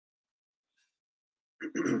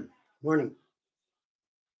Morning.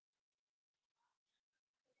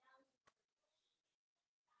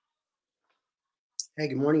 Hey,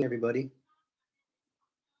 good morning, everybody.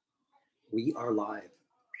 We are live.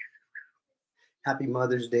 Happy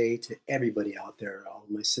Mother's Day to everybody out there, all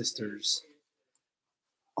my sisters,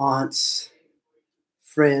 aunts,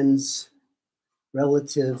 friends,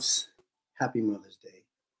 relatives. Happy Mother's Day.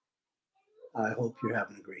 I hope you're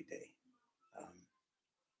having a great day. Um,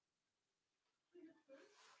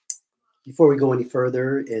 Before we go any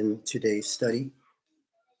further in today's study,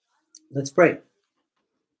 let's pray.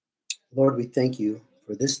 Lord, we thank you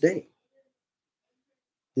for this day.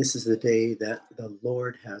 This is the day that the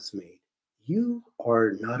Lord has made. You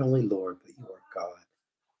are not only Lord, but you are God.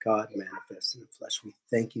 God manifest in the flesh. We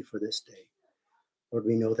thank you for this day. Lord,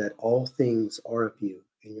 we know that all things are of you,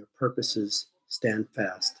 and your purposes stand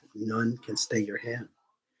fast. None can stay your hand.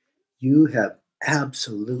 You have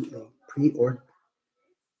absolutely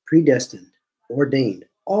predestined, ordained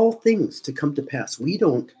all things to come to pass. We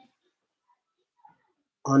don't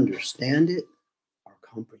understand it or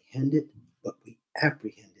comprehend it, but we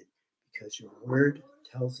apprehend it because your word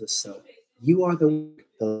tells us so. You are the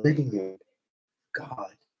living word,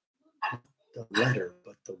 God, not the letter,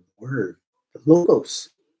 but the word, the logos,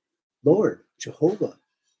 Lord, Jehovah,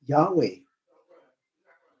 Yahweh.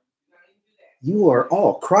 You are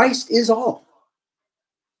all. Christ is all.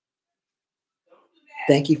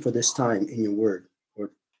 Thank you for this time in your word,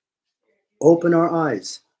 Lord. Open our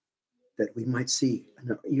eyes that we might see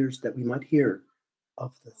and our ears that we might hear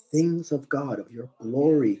of the things of God, of your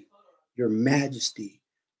glory, your majesty,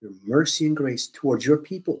 your mercy and grace towards your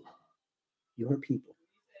people, your people.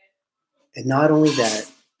 And not only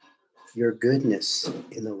that, your goodness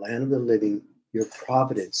in the land of the living, your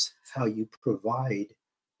providence, how you provide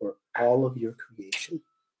for all of your creation.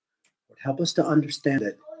 Lord, help us to understand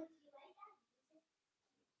that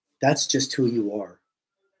that's just who you are.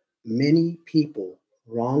 Many people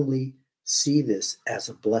wrongly see this as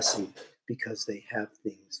a blessing because they have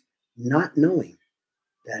things, not knowing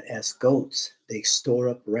that as goats, they store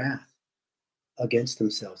up wrath against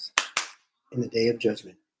themselves in the day of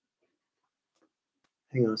judgment.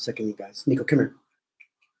 Hang on a second, you guys. Nico, come here.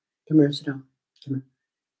 Come here, sit down. Come here.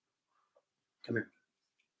 Come here.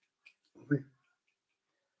 Over here.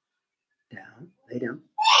 Down. Lay down.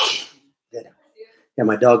 Lay down. Yeah,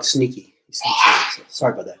 my dog's sneaky. He's sneaky. So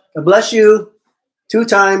sorry about that. God bless you 2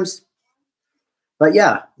 times. But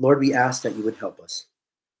yeah, Lord, we ask that you would help us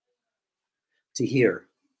to hear.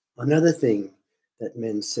 Another thing that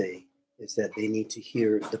men say is that they need to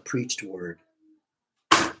hear the preached word.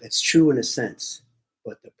 It's true in a sense,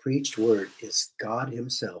 but the preached word is God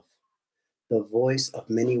himself, the voice of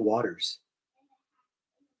many waters.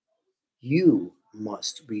 You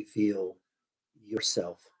must reveal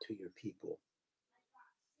yourself to your people.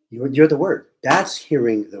 You're the word. That's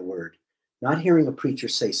hearing the word, not hearing a preacher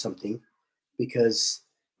say something, because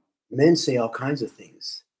men say all kinds of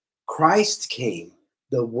things. Christ came.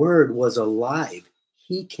 The word was alive.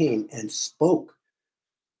 He came and spoke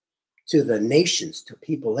to the nations, to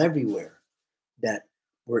people everywhere that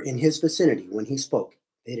were in his vicinity. When he spoke,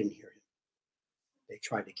 they didn't hear him. They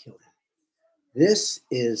tried to kill him. This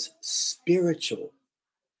is spiritual,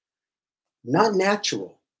 not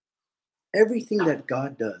natural. Everything that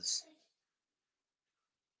God does,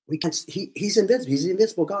 we can. He's invisible. He's the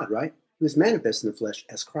invisible God, right? He was manifest in the flesh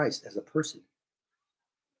as Christ, as a person.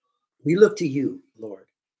 We look to you, Lord,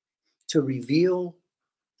 to reveal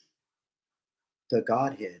the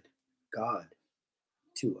Godhead, God,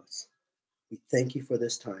 to us. We thank you for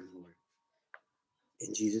this time, Lord.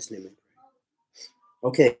 In Jesus' name we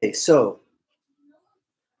pray. Okay, so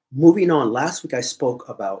moving on. Last week I spoke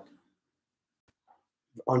about,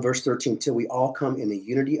 on verse 13, till we all come in the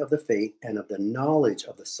unity of the faith and of the knowledge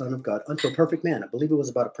of the Son of God unto a perfect man. I believe it was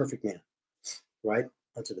about a perfect man, right?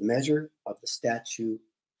 Unto the measure of the stature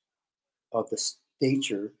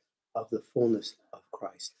of the fullness of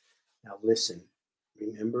Christ. Now listen,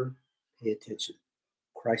 remember, pay attention.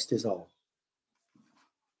 Christ is all.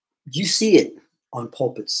 You see it on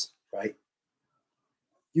pulpits, right?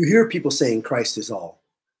 You hear people saying Christ is all,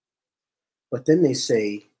 but then they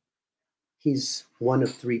say he's one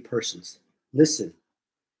of 3 persons. Listen,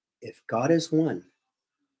 if God is one,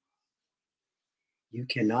 you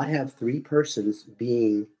cannot have 3 persons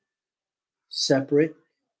being separate,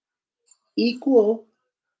 equal,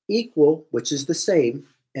 which is the same,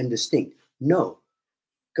 and distinct. No,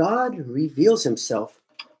 God reveals himself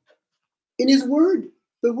in his word,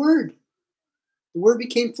 the word. The word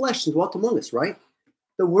became flesh and dwelt among us, right?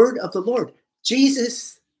 The word of the Lord.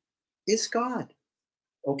 Jesus is God,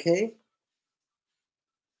 okay?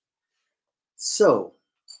 So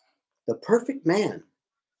the perfect man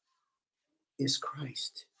is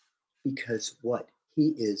Christ because what? He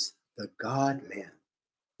is the God man.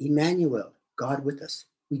 Emmanuel, God with us.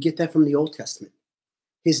 We get that from the Old Testament.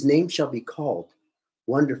 His name shall be called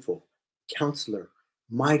Wonderful, Counselor,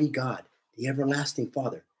 Mighty God, the Everlasting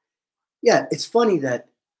Father. Yeah, it's funny that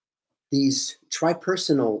these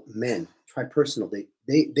tripersonal men,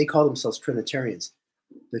 they call themselves Trinitarians.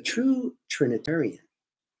 The true Trinitarian,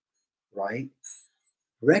 right,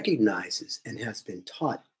 recognizes and has been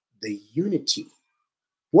taught the unity,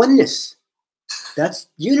 oneness. That's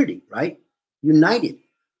unity, right? United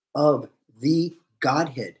of the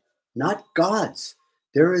Godhead, not gods.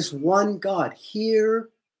 There is one God. Hear,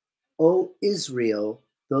 O Israel,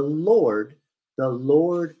 the Lord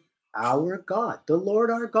our God, the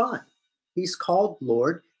Lord our God. He's called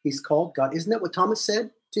Lord. He's called God. Isn't that what Thomas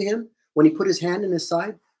said to him when he put his hand in his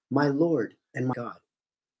side? My Lord and my God.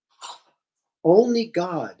 Only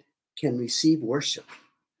God can receive worship,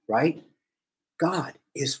 right? God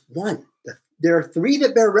is one. There are three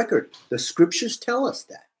that bear record. The scriptures tell us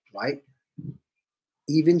that, right?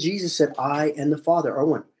 Even Jesus said, I and the Father are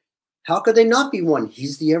one. How could they not be one?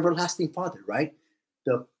 He's the everlasting Father, right?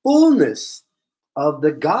 The fullness of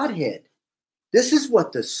the Godhead. This is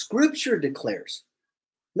what the scripture declares,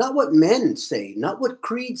 not what men say, not what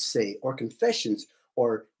creeds say or confessions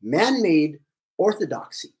or man made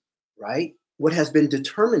orthodoxy, right? What has been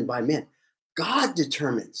determined by men. God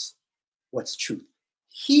determines what's truth.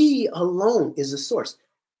 He alone is the source.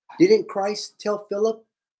 Didn't Christ tell Philip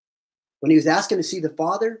when he was asking to see the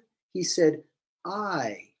Father? He said,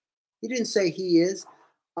 I. He didn't say he is.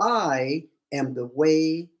 I am the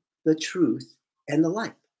way, the truth, and the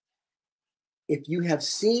life. If you have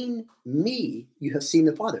seen me, you have seen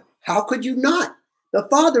the Father. How could you not? The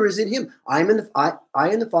Father is in him. I and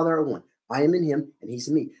the Father are one. I am in him, and he's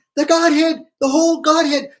in me. The Godhead, the whole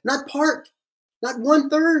Godhead, not part, not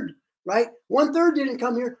 1/3, right? 1/3 didn't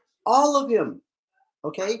come here. All of him.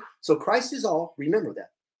 Okay? So Christ is all. Remember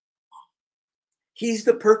that. He's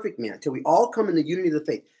the perfect man till we all come in the unity of the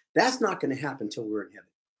faith. That's not going to happen until we're in heaven.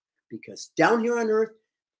 Because down here on earth,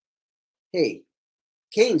 hey,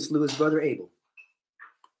 Cain slew his brother Abel,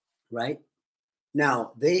 right?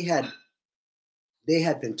 Now they had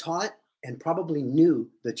been taught and probably knew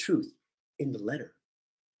the truth in the letter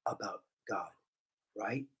about God,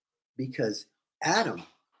 right? Because Adam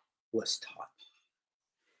was taught.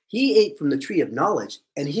 He ate from the tree of knowledge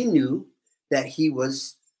and he knew that he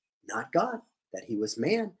was not God, that he was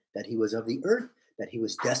man, that he was of the earth, that he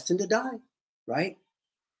was destined to die, right?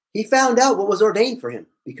 He found out what was ordained for him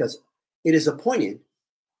because it is appointed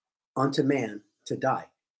unto man to die.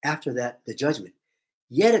 After that, the judgment.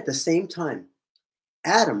 Yet at the same time,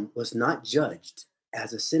 Adam was not judged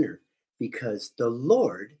as a sinner because the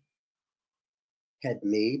Lord had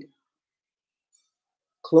made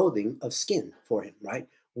clothing of skin for him, right?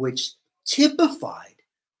 Which typified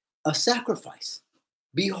a sacrifice.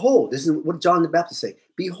 Behold, this is what John the Baptist say.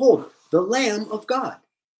 Behold, the Lamb of God,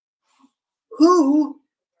 who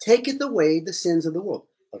taketh away the sins of the world,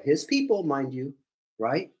 of his people, mind you,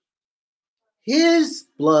 right? His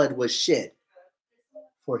blood was shed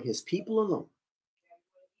for his people alone.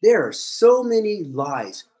 There are so many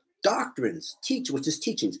lies, doctrines, which is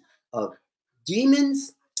teachings of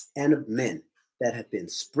demons and of men that have been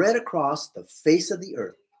spread across the face of the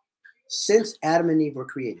earth since Adam and Eve were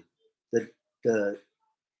created. The, the,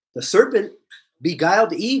 the serpent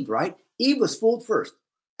beguiled Eve, right? Eve was fooled first.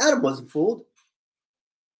 Adam wasn't fooled.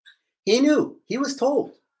 He knew. He was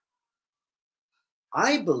told.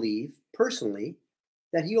 I believe personally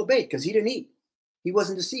that he obeyed because he didn't eat. He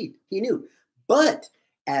wasn't deceived. He knew. But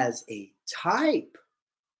as a type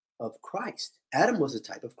of Christ, Adam was a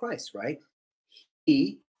type of Christ, right?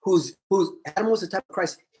 He who's Adam was a type of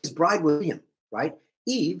Christ, his bride was in him, right?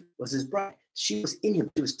 Eve was his bride. She was in him.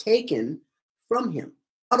 She was taken from him,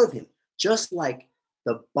 out of him, just like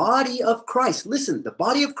the body of Christ. Listen, the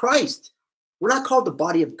body of Christ. We're not called the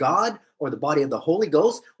body of God or the body of the Holy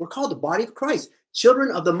Ghost. We're called the body of Christ,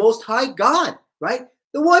 children of the Most High God, right?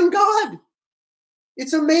 The one God.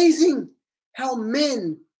 It's amazing how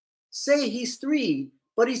men say he's three,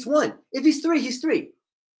 but he's one. If he's three, he's three.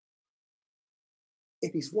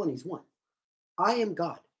 If he's one, he's one. I am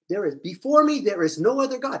God. Before me, there is no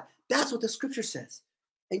other God. That's what the scripture says.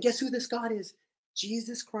 And guess who this God is?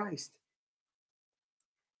 Jesus Christ.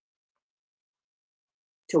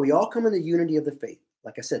 Till we all come in the unity of the faith.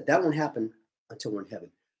 Like I said, that won't happen until we're in heaven.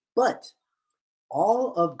 But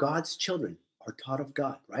all of God's children are taught of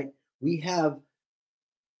God, right? We have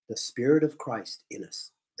the Spirit of Christ in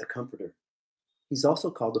us, the Comforter. He's also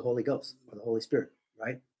called the Holy Ghost or the Holy Spirit,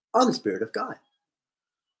 right? on the Spirit of God.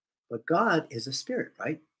 But God is a spirit,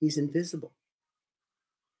 right? He's invisible.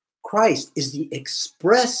 Christ is the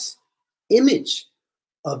express image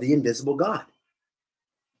of the invisible God,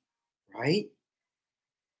 right?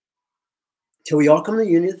 Till we all come to the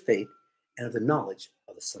unity of the faith and of the knowledge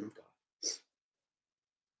of the Son of God.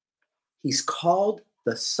 He's called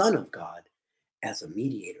the Son of God as a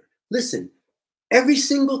mediator. Listen, every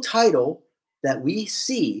single title that we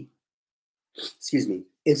see,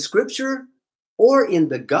 in Scripture or in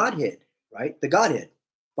the Godhead, right? The Godhead.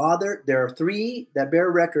 Father, there are three that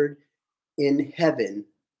bear record in heaven: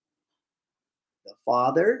 the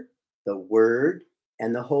Father, the Word,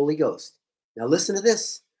 and the Holy Ghost. Now listen to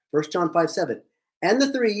this. 1 John 5:7. And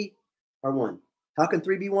the three are one. How can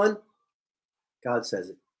three be one? God says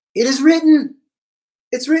it. It is written.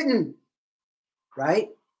 It's written. Right?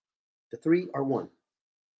 The three are one.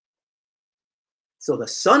 So the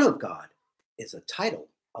Son of God is a title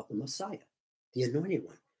of the Messiah, the anointed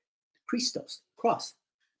one, Christos, cross,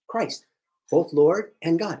 Christ, both Lord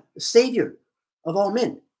and God, the Savior of all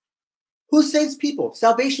men. Who saves people?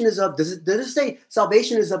 Salvation is of, does it say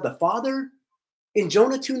salvation is of the Father in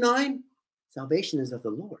Jonah 2:9? Salvation is of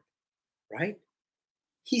the Lord, right?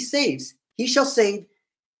 He saves, he shall save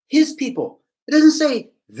his people. It doesn't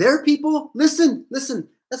say their people. Listen, that's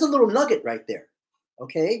a little nugget right there,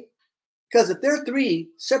 okay? Because if they're three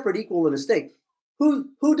separate, equal, and distinct,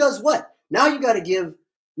 who does what? Now you got to give.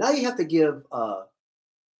 Now you have to give.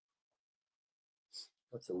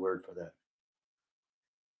 What's the word for that?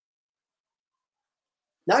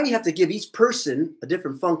 Now you have to give each person a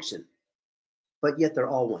different function, but yet they're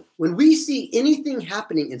all one. When we see anything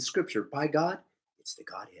happening in Scripture by God, it's the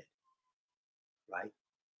Godhead, right?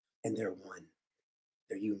 And they're one.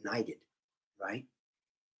 They're united, right?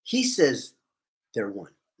 He says they're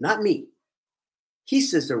one, not me. He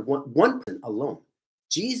says they're one person alone.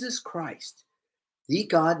 Jesus Christ, the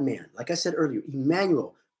God man, like I said earlier,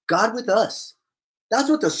 Emmanuel, God with us. That's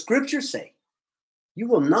what the Scriptures say. You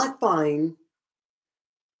will not find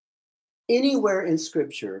anywhere in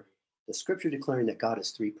Scripture the Scripture declaring that God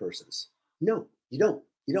is three persons. No, you don't.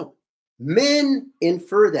 You don't. Men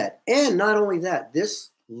infer that. And not only that,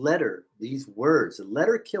 this letter, these words, the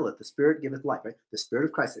letter killeth, the Spirit giveth life, right? The Spirit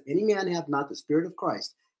of Christ. If any man have not the Spirit of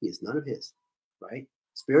Christ, he is none of his, right?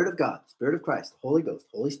 Spirit of God, Spirit of Christ, the Holy Ghost,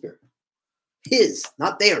 Holy Spirit. His,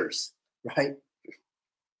 not theirs, right?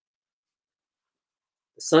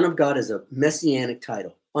 The Son of God is a messianic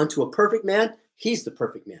title. Unto a perfect man, he's the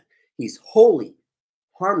perfect man. He's holy,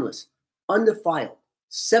 harmless, undefiled,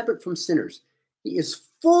 separate from sinners. He is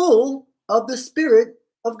full of the Spirit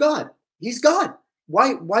of God. He's God.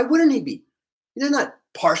 Why wouldn't he be? He's not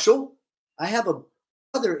partial. I have a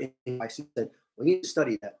brother in Christ who said, we need to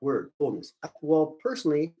study that word, fullness. Well,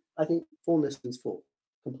 personally, I think fullness is full,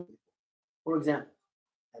 completely. For example,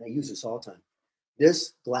 and I use this all the time,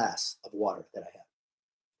 this glass of water that I have,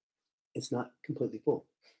 it's not completely full,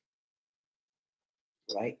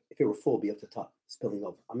 right? If it were full, it'd be up the top, spilling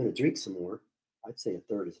over. I'm going to drink some more. I'd say a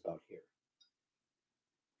third is about here.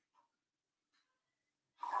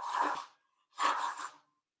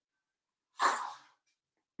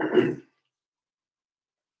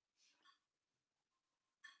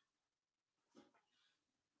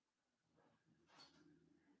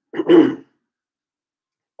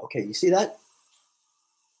 Okay, you see that?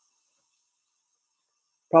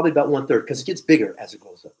 Probably about 1/3, because it gets bigger as it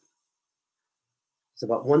goes up. It's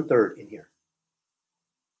about 1/3 in here.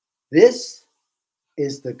 This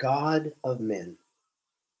is the God of men.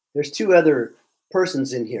 There's two other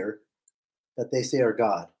persons in here that they say are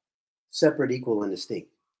God, separate, equal, and distinct.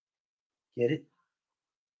 Get it?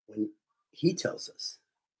 When he tells us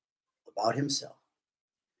about himself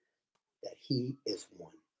that he is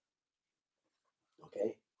one.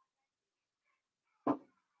 Okay?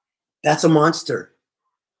 That's a monster.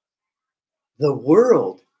 The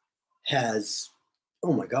world has,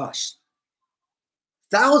 oh my gosh,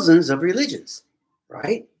 thousands of religions,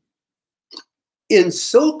 right? In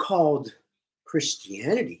so-called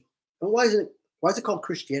Christianity. Why is it called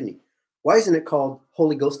Christianity? Why isn't it called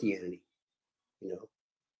Holy Ghostianity?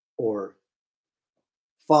 Or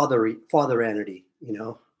fatheranity,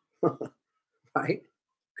 right?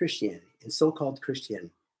 Christianity and so-called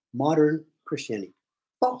Christianity, modern Christianity,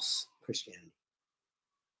 false Christianity.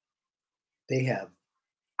 They have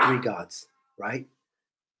three gods, right?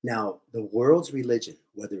 Now, the world's religion,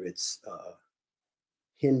 whether it's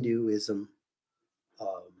Hinduism,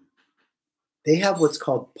 they have what's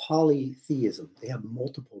called polytheism. They have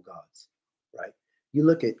multiple gods, right? You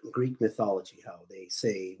look at Greek mythology, how they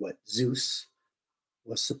say what Zeus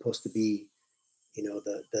was supposed to be,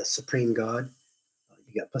 the supreme god.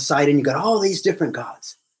 You got Poseidon. You got all these different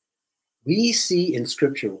gods. We see in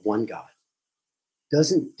Scripture one God.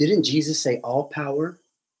 Didn't Jesus say all power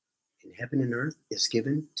in heaven and earth is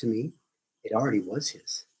given to me? It already was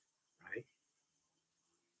his, right?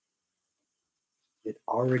 It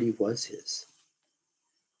already was his.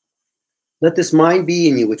 Let this mind be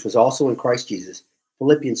in you, which was also in Christ Jesus.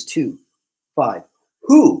 Philippians 2:5.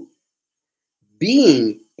 Who,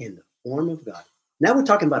 being in the form of God. Now we're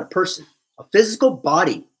talking about a person, a physical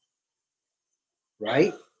body,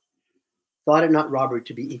 right? Thought it not robbery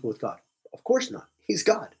to be equal with God. Of course not. He's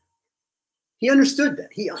God. He understood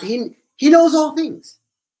that. He knows all things.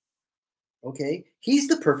 Okay? He's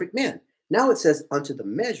the perfect man. Now it says, unto the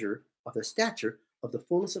measure of the stature of the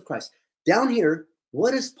fullness of Christ. Down here,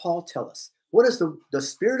 what does Paul tell us? What does the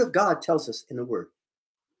Spirit of God tells us in the Word?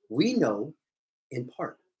 We know in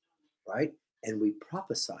part, right? And we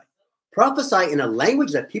prophesy. Prophesy in a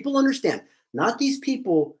language that people understand, not these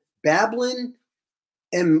people babbling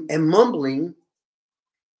and mumbling.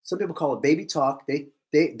 Some people call it baby talk.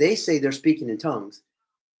 They say they're speaking in tongues.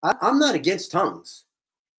 I'm not against tongues.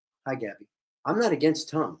 Hi, Gabby. I'm not against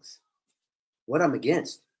tongues. What I'm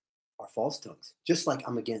against are false tongues, just like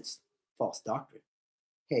I'm against false doctrine.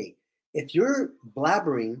 Hey, if you're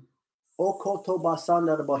blabbering, you're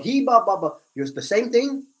the same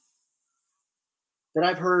thing that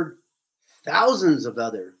I've heard thousands of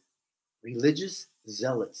other religious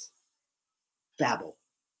zealots babble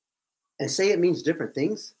and say it means different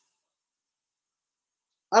things.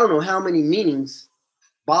 I don't know how many meanings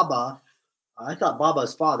Baba, I thought Baba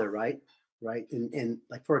is father, right? Right. And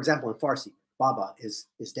like, for example, in Farsi, Baba is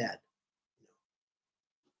dad.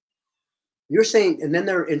 You're saying, and then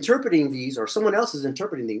they're interpreting these, or someone else is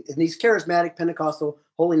interpreting these, in these charismatic, Pentecostal,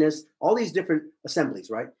 holiness, all these different assemblies,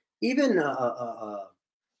 right? Even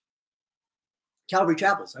Calvary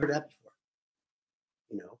chapels. I heard that before.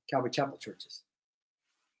 Calvary chapel churches.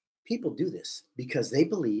 People do this because they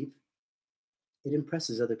believe it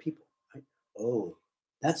impresses other people. Right? Oh,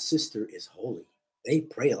 that sister is holy. They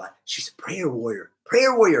pray a lot. She's a prayer warrior.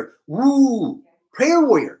 Prayer warrior. Woo! Prayer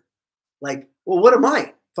warrior. Like, well, what am I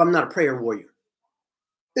if I'm not a prayer warrior?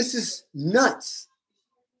 This is nuts.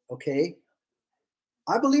 Okay?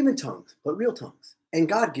 I believe in tongues, but real tongues. And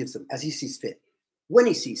God gives them as he sees fit, when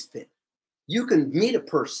he sees fit. You can meet a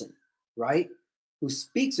person, right, who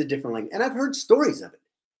speaks a different language. And I've heard stories of it.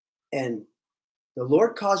 And the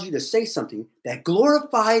Lord caused you to say something that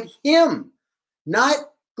glorified him, not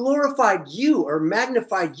glorified you or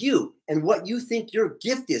magnified you and what you think your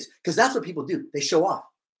gift is. Because that's what people do. They show off.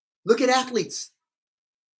 Look at athletes.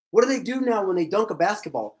 What do they do now when they dunk a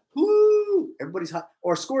basketball? Woo! Everybody's hot.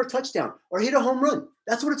 Or score a touchdown or hit a home run.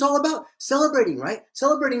 That's what it's all about. Celebrating, right?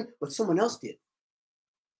 Celebrating what someone else did.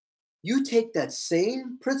 You take that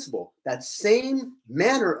same principle, that same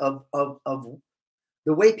manner of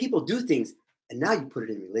the way people do things, and now you put it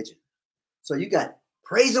in religion. So you got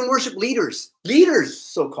praise and worship leaders,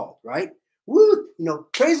 so-called, right? Woo!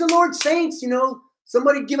 Praise the Lord, saints.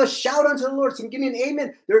 Somebody give a shout unto the Lord. Some give me an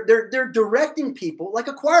amen. They're directing people like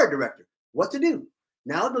a choir director what to do.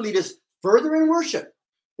 Now to lead us further in worship.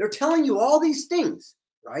 They're telling you all these things,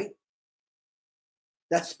 right?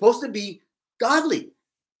 That's supposed to be godly.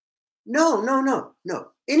 No.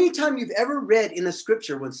 Anytime you've ever read in the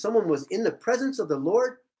scripture when someone was in the presence of the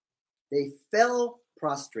Lord, they fell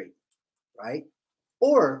prostrate, right?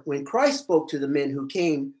 Or when Christ spoke to the men who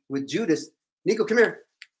came with Judas, Nico, come here.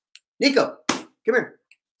 Nico, come here.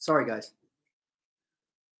 Sorry, guys.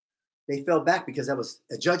 They fell back because that was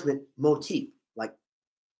a judgment motif, like,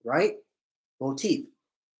 right? Motif,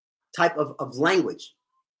 type of language.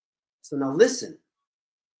 So now listen.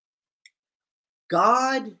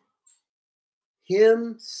 God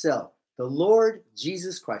himself, the Lord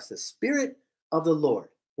Jesus Christ, the Spirit of the Lord.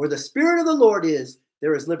 Where the Spirit of the Lord is,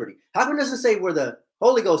 there is liberty. How come it doesn't say where the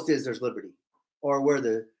Holy Ghost is, there's liberty? Or where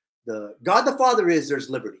the God the Father is, there's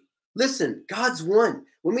liberty. Listen, God's one.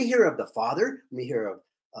 When we hear of the Father, when we hear of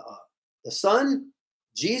the Son,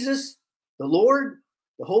 Jesus, the Lord,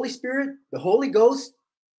 the Holy Spirit, the Holy Ghost,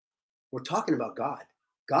 we're talking about God.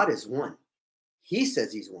 God is one. He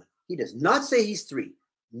says he's one. He does not say he's three.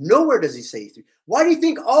 Nowhere does he say he's three. Why do you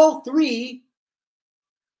think all three?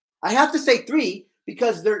 I have to say three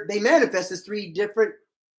because they manifest as three different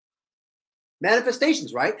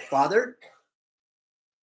manifestations, right? Father,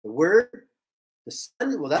 the Word, the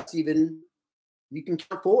Son. Well, that's even, you can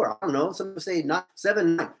count four. I don't know. Some say not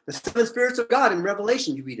 7, 9. The 7 spirits of God in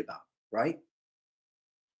Revelation you read about, right?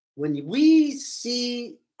 When we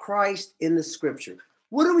see Christ in the scripture,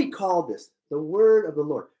 what do we call this? The word of the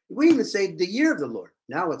Lord. We even say the year of the Lord.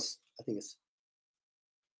 Now I think it's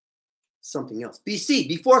something else. BC,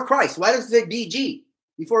 before Christ. Why does it say BG?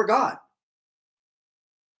 Before God.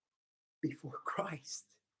 Before Christ.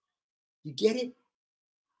 You get it?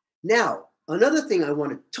 Now, another thing I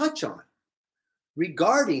want to touch on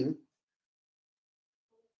regarding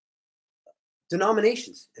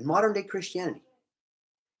denominations and modern day Christianity.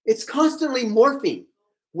 It's constantly morphing.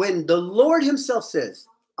 When the Lord himself says,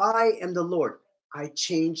 I am the Lord, I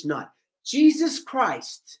change not. Jesus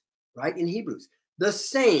Christ, right, in Hebrews, the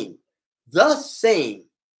same,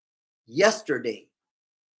 yesterday,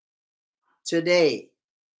 today,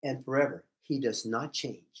 and forever. He does not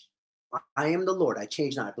change. I am the Lord, I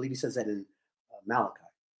change not. I believe he says that in Malachi.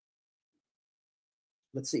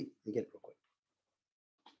 Let's see. Let me get it real quick.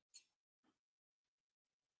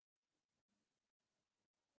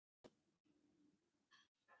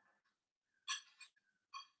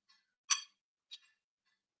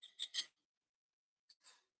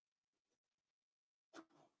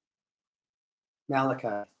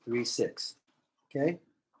 Malachi 3:6. Okay.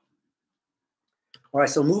 All right.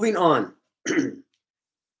 So moving on.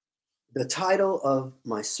 The title of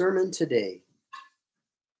my sermon today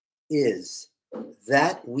is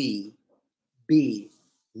That We Be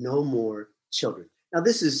No More Children. Now,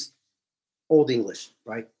 this is Old English,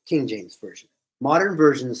 right? King James Version. Modern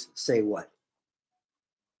versions say what?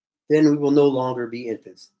 Then we will no longer be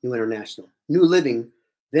infants. New International. New Living.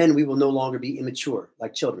 Then we will no longer be immature,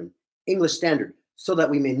 like children. English Standard. So that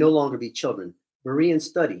we may no longer be children. Berean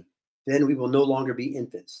Study. Then we will no longer be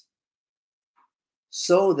infants.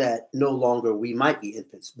 So that no longer we might be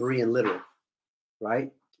infants. Berean Literal.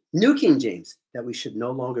 Right? New King James. That we should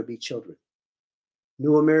no longer be children.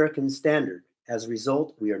 New American Standard. As a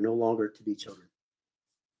result, we are no longer to be children.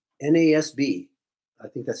 NASB, I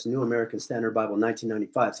think that's New American Standard Bible,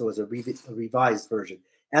 1995. So it's a revised version.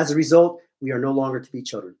 As a result, we are no longer to be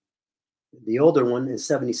children. The older one in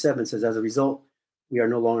 77 says, as a result, we are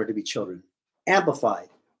no longer to be children. Amplified,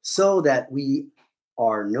 so that we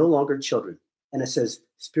are no longer children. And it says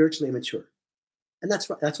spiritually immature. And that's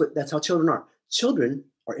right. That's how children are. Children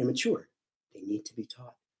are immature. They need to be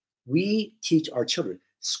taught. We teach our children.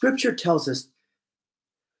 Scripture tells us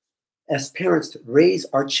as parents to raise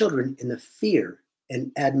our children in the fear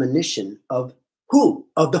and admonition of who?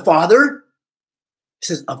 Of the Father? It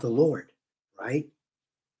says of the Lord, right?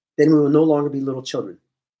 Then we will no longer be little children.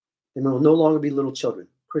 Then we will no longer be little children.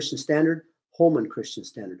 Christian Standard, Holman Christian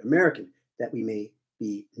Standard, American, that we may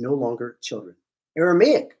be no longer children.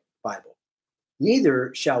 Aramaic Bible,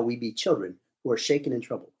 neither shall we be children who are shaken and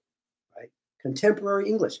troubled, right? Contemporary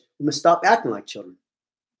English, we must stop acting like children.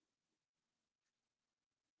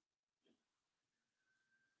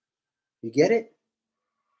 You get it?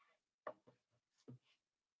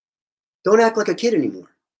 Don't act like a kid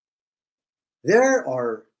anymore. There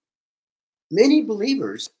are many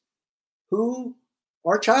believers who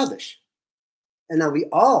are childish. And now we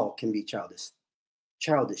all can be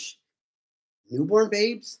childish. Newborn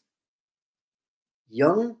babes,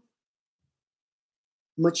 young,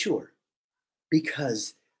 mature,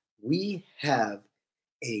 because we have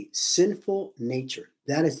a sinful nature.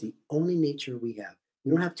 That is the only nature we have.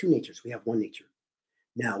 We don't have two natures, we have one nature.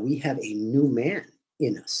 Now we have a new man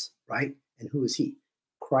in us, right? And who is he?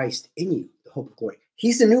 Christ in you, the hope of glory.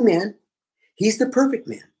 He's the new man. He's the perfect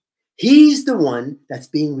man. He's the one that's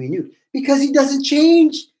being renewed because he doesn't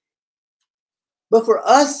change. But for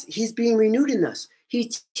us, he's being renewed in us.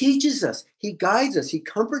 He teaches us. He guides us. He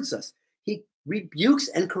comforts us. He rebukes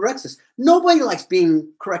and corrects us. Nobody likes being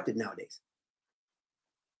corrected nowadays.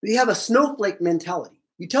 We have a snowflake mentality.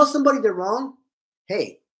 You tell somebody they're wrong,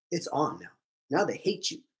 hey, it's on now. Now they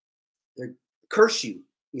hate you. They curse you.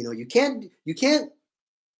 You can't,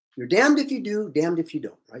 you're damned if you do, damned if you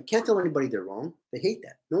don't, right? Can't tell anybody they're wrong. They hate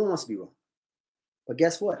that. No one wants to be wrong. But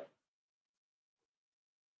guess what?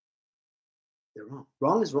 They're wrong.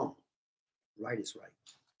 Wrong is wrong. Right is right,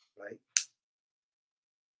 right?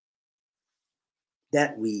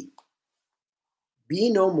 That we be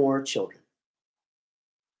no more children.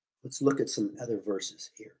 Let's look at some other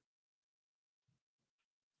verses here.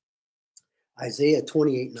 Isaiah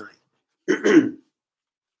 28:9.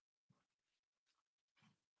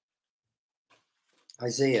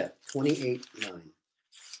 Isaiah 28:9.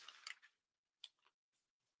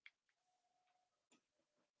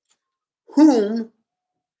 Whom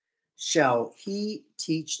shall he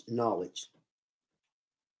teach knowledge?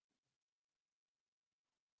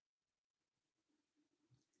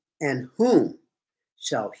 And whom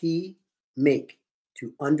shall he make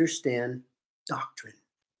to understand doctrine?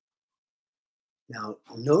 Now,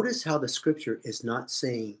 notice how the scripture is not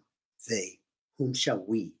saying they. Whom shall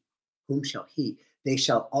we? Whom shall he? They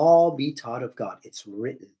shall all be taught of God. It's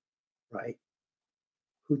written. right?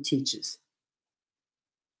 Who teaches?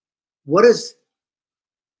 What does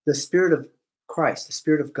the Spirit of Christ, the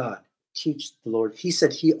Spirit of God, teach the Lord? He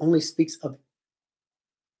said he only speaks of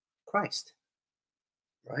Christ,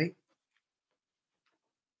 right?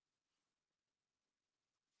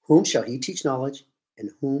 Whom shall he teach knowledge,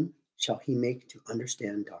 and whom shall he make to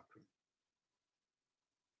understand doctrine?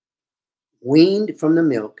 Weaned from the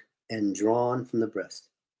milk and drawn from the breast.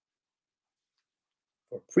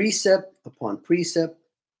 For precept upon precept,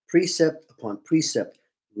 precept upon precept,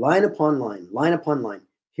 line upon line,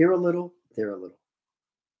 here a little, there a little.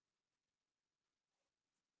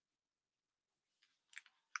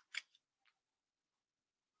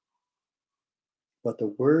 But the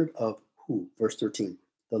word of who? Verse 13.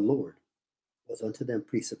 The Lord was unto them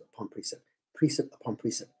precept upon precept, precept upon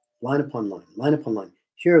precept, line upon line,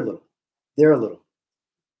 here a little, there a little,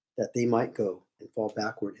 that they might go and fall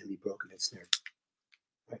backward and be broken and snared.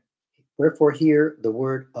 Right? Wherefore hear the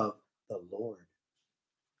word of the Lord.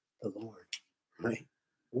 The Lord. Right?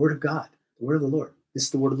 Word of God. The word of the Lord. This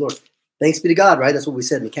is the word of the Lord. Thanks be to God, right? That's what we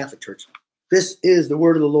said in the Catholic Church. This is the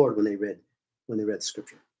word of the Lord when they read the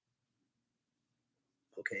scripture.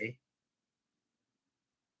 Okay.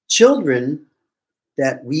 Children,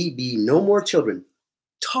 that we be no more children,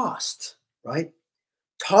 tossed, right?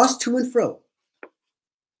 Tossed to and fro.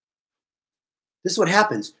 This is what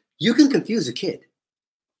happens. You can confuse a kid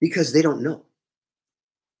because they don't know.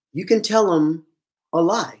 You can tell them a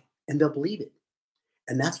lie and they'll believe it.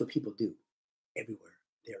 And that's what people do everywhere.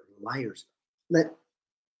 They're liars.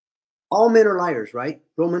 All men are liars, right?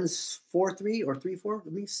 Romans 4:3 or 3:4.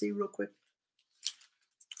 Let me see real quick.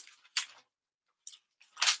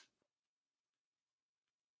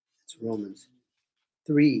 It's Romans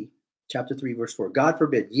 3, chapter 3, verse 4. God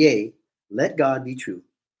forbid, yea, let God be true,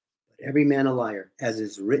 but every man a liar, as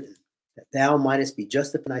is written, that thou mightest be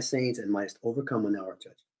justified in thy sayings and mightest overcome when thou art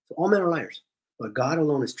judged. So all men are liars, but God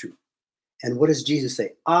alone is true. And what does Jesus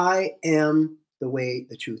say? I am the way,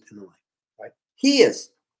 the truth, and the life. Right? He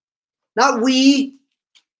is. Not we,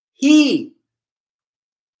 he.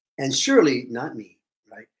 And surely not me,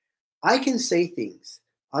 right? I can say things.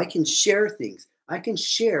 I can share things. I can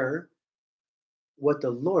share what the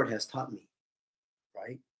Lord has taught me,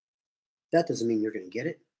 right? That doesn't mean you're going to get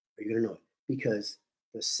it or you're going to know it, because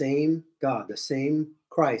the same God, the same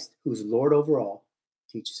Christ, who's Lord over all,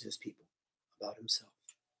 teaches his people about himself,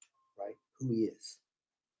 right? Who he is.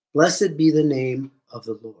 Blessed be the name of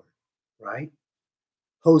the Lord, right?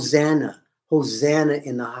 Hosanna, Hosanna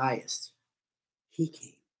in the highest. He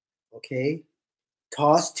came, okay?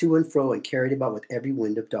 Tossed to and fro and carried about with every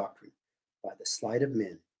wind of doctrine by the sleight of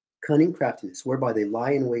men, cunning craftiness, whereby they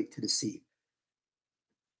lie in wait to deceive.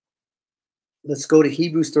 Let's go to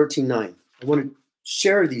Hebrews 13:9. I want to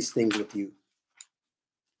share these things with you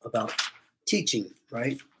about teaching,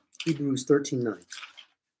 right? Hebrews 13:9.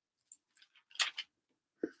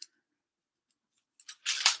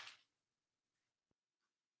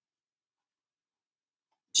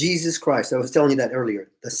 Jesus Christ, I was telling you that earlier,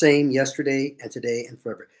 the same yesterday and today and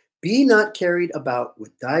forever. Be not carried about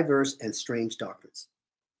with diverse and strange doctrines.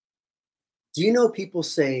 Do you know people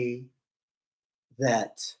say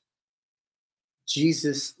that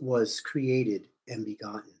Jesus was created and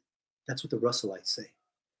begotten? That's what the Russellites say.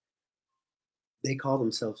 They call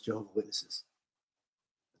themselves Jehovah's Witnesses,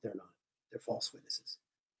 but they're not. They're false witnesses.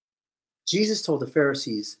 Jesus told the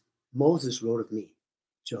Pharisees, Moses wrote of me,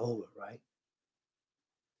 Jehovah, right?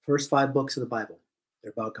 First 5 books of the Bible,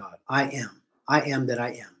 they're about God. I am that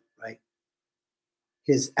I am, right?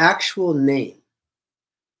 His actual name,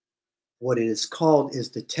 what it is called, is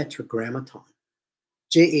the Tetragrammaton,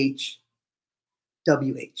 JHWH.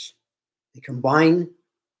 They combine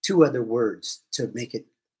 2 other words to make it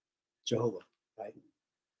Jehovah, right?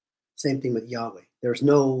 Same thing with Yahweh. There's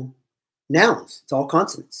no nouns, it's all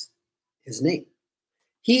consonants. His name.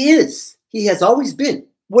 He is. He has always been.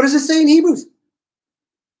 What does it say in Hebrews?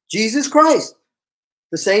 Jesus Christ.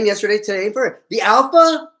 The same yesterday, today, and forever. The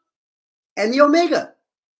Alpha and the Omega.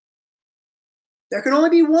 There can only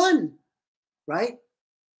be one, right?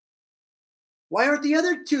 Why aren't the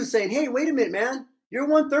other 2 saying, hey, wait a minute, man. You're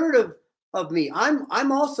 1/3 of me.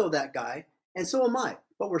 I'm also that guy, and so am I.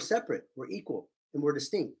 But we're separate, we're equal, and we're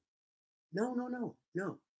distinct. No.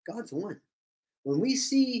 God's one. When we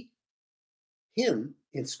see him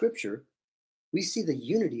in scripture, we see the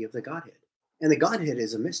unity of the Godhead. And the Godhead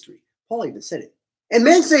is a mystery. Paul even said it. And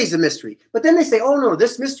men say he's a mystery, but then they say, oh no,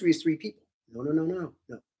 this mystery is 3 people. No.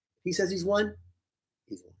 He says he's one,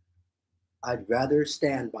 he's one. I'd rather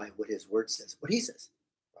stand by what his word says, what he says,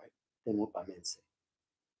 right, than what my men say.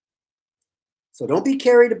 So don't be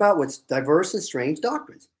carried about with diverse and strange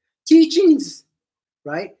doctrines. teachings,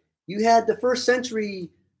 right? You had the first century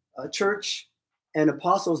church and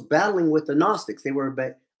apostles battling with the Gnostics. They were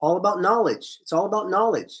all about knowledge. It's all about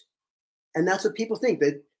knowledge. And that's what people think,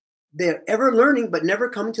 that they're ever learning but never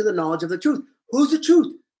coming to the knowledge of the truth. Who's the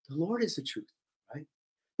truth? The Lord is the truth, right?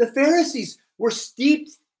 The Pharisees were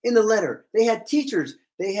steeped in the letter. They had teachers.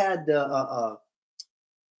 They had the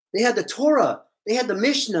Torah. They had the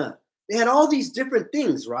Mishnah. They had all these different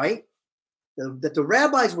things, right? That the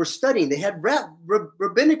rabbis were studying. They had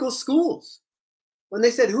rabbinical schools. When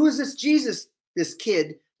they said, "Who is this Jesus, this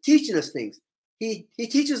kid, teaching us things?" He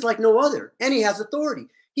teaches like no other, and he has authority.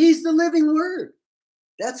 He's the living word.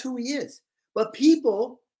 That's who he is. But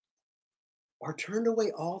people are turned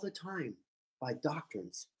away all the time by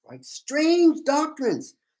doctrines, right? Strange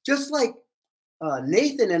doctrines. Just like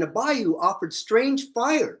Nathan and Abihu offered strange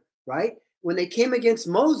fire, right? When they came against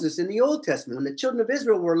Moses in the Old Testament, when the children of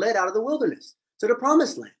Israel were led out of the wilderness to the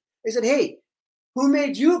promised land. They said, "Hey, who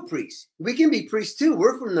made you a priest? We can be priests too.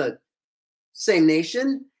 We're from the same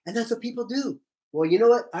nation." And that's what people do. Well, you know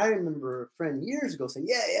what? I remember a friend years ago saying,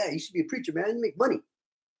 yeah, you should be a preacher, man. You make money.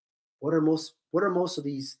 What are most of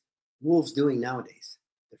these wolves doing nowadays?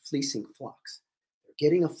 They're fleecing flocks. They're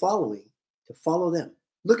getting a following to follow them.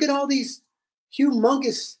 Look at all these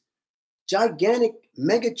humongous, gigantic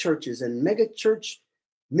mega churches and mega church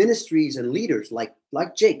ministries and leaders like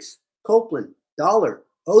Jakes, Copeland, Dollar,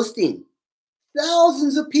 Osteen.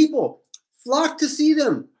 Thousands of people flock to see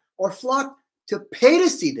them or flock to pay to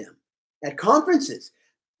see them at conferences,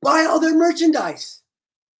 buy all their merchandise.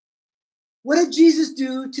 What did Jesus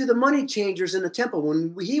do to the money changers in the temple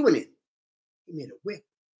when he went in? He made a whip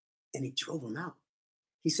and he drove them out.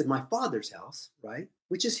 He said, "My Father's house," right,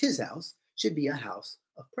 which is his house, should be a house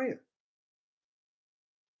of prayer.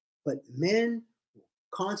 But men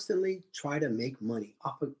constantly try to make money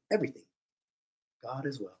off of everything. God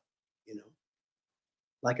as well, you know.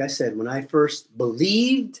 Like I said, when I first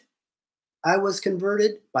believed I was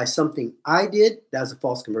converted by something I did, that was a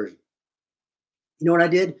false conversion. You know what I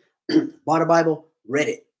did? Bought a Bible, read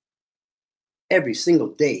it every single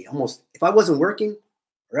day. Almost, if I wasn't working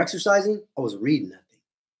or exercising, I was reading that thing,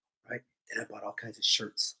 right? Then I bought all kinds of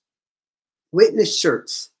shirts, witness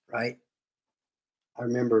shirts, right? I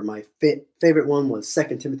remember my favorite one was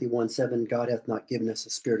 2 Timothy 1:7. God hath not given us a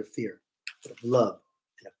spirit of fear, but of love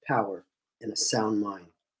and of power and a sound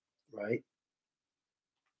mind, right?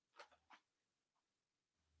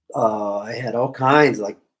 I had all kinds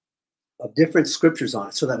of different scriptures on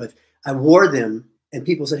it, so that if I wore them and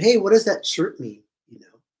people said, "Hey, what does that shirt mean?"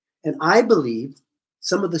 And I believed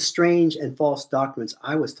some of the strange and false doctrines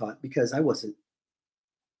I was taught because I wasn't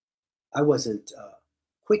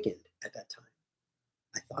quickened at that time.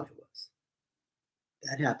 I thought it was.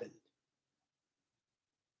 That happened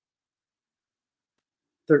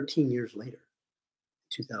 13 years later,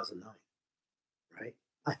 2009, right?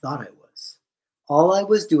 I thought I was. All I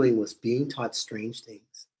was doing was being taught strange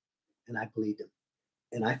things, and I believed them.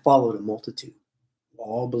 And I followed a multitude who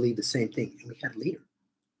all believed the same thing, and we had a leader,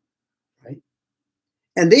 right?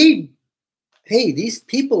 And these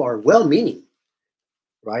people are well-meaning,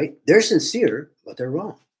 right? They're sincere, but they're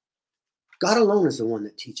wrong. God alone is the one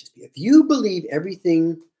that teaches me. If you believe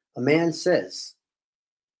everything a man says,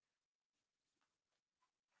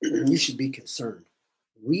 you should be concerned.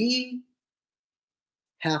 We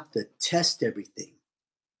have to test everything.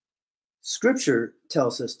 Scripture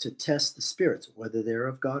tells us to test the spirits, whether they're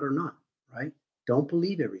of God or not, right? Don't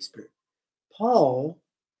believe every spirit. Paul,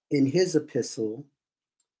 in his epistle,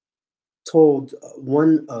 told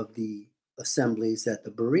one of the assemblies that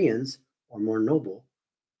the Bereans are more noble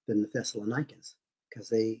than the Thessalonians because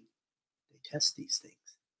they test these things.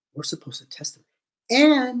 We're supposed to test them.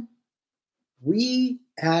 And we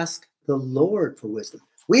ask the Lord for wisdom.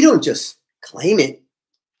 We don't just claim it,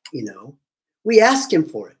 We ask him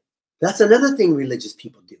for it. That's another thing religious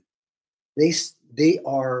people do. They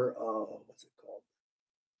are, what's it called?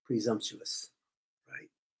 Presumptuous, right?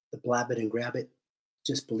 The blab it and grab it.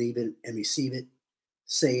 Just believe it and receive it.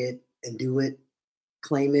 Say it and do it.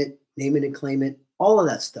 Claim it, name it and claim it. All of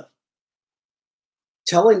that stuff.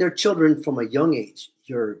 Telling their children from a young age,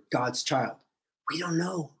 "You're God's child." We don't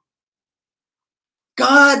know.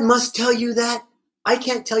 God must tell you that. I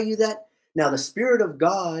can't tell you that. Now, the Spirit of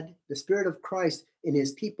God, the Spirit of Christ in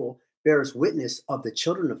his people bears witness of the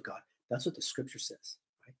children of God. That's what the scripture says,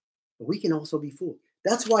 right? But we can also be fooled.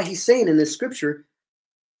 That's why he's saying in this scripture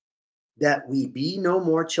that we be no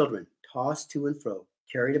more children, tossed to and fro,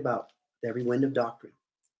 carried about with every wind of doctrine,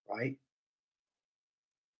 right?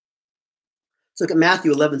 Let's look at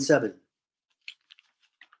Matthew 11:7.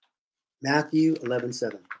 Matthew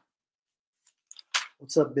 11:7.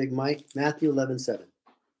 What's up, Big Mike? Matthew 11:7.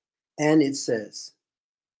 And it says,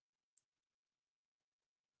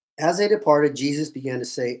 as they departed, Jesus began to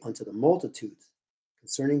say unto the multitudes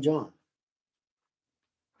concerning John.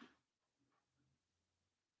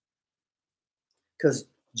 Because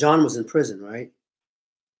John was in prison, right?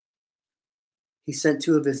 He sent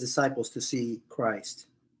 2 of his disciples to see Christ.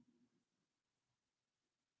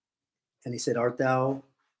 And he said, art thou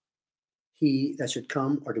he that should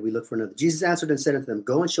come, or do we look for another? Jesus answered and said unto them,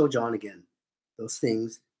 go and show John again those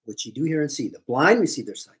things which ye do hear and see. The blind receive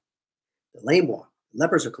their sight, the lame walk, the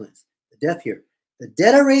lepers are cleansed, the deaf hear, the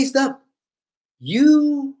dead are raised up.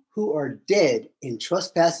 You who are dead in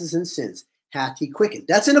trespasses and sins hath he quickened.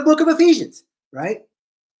 That's in the book of Ephesians, right?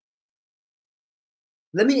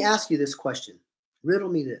 Let me ask you this question. Riddle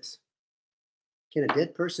me this. Can a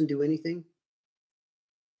dead person do anything?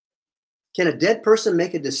 Can a dead person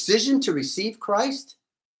make a decision to receive Christ?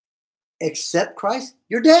 Accept Christ?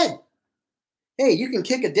 You're dead. Hey, you can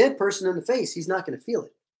kick a dead person in the face. He's not going to feel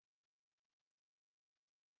it.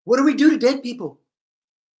 What do we do to dead people?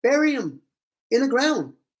 Bury them in the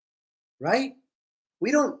ground, right?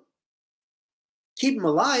 We don't keep them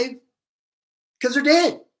alive because they're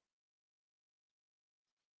dead.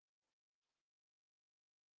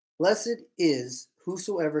 Blessed is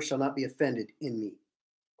whosoever shall not be offended in me.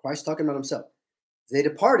 Christ talking about himself. They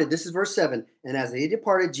departed, this is verse 7, and as they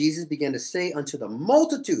departed, Jesus began to say unto the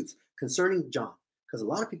multitudes concerning John, because a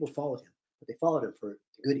lot of people followed him, but they followed him for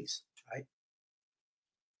the goodies, right?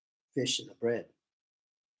 Fish and the bread.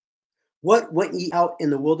 What went ye out in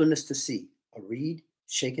the wilderness to see? A reed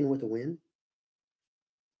shaken with the wind?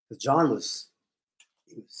 Because John was,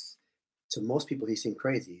 to most people, he seemed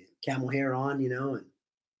crazy. Camel hair on, and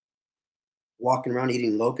walking around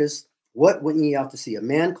eating locusts. What went ye out to see? A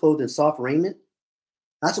man clothed in soft raiment?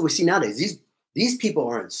 That's what we see nowadays. These people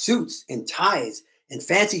are in suits and ties and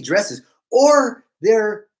fancy dresses, or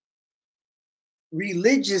they're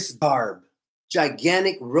religious garb,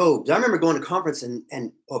 gigantic robes. I remember going to conference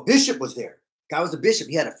and a bishop was there. Guy was a bishop.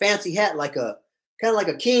 He had a fancy hat, kind of like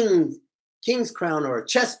a king's crown or a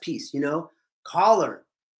chest piece, collar,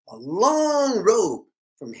 a long robe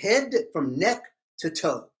from neck to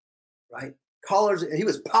toe, right? Collars, and he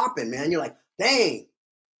was popping, man. You're like, dang,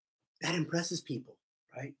 that impresses people,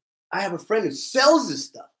 right? I have a friend who sells this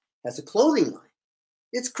stuff. Has a clothing line.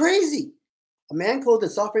 It's crazy. A man clothed in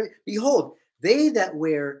soft raiment. Behold, they that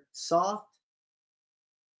wear soft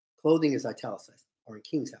clothing is italicized, or in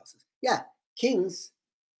kings' houses. Yeah, kings,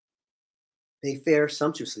 they fare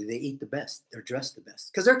sumptuously. They eat the best. They're dressed the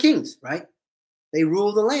best because they're kings, right? They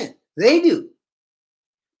rule the land. They do.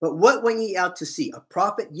 But what went ye out to see? A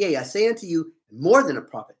prophet? Yea, I say unto you, more than a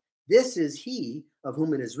prophet. This is he of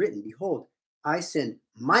whom it is written, behold, I send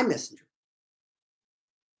my messenger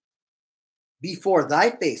before thy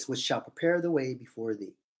face, which shall prepare the way before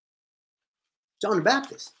thee. John the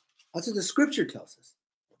Baptist. That's what the scripture tells us.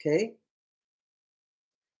 Okay?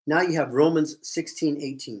 Now you have Romans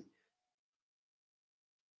 16:18.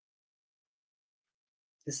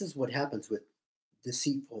 This is what happens with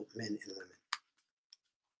deceitful men and women.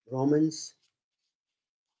 Romans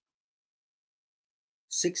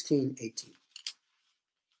 16:18.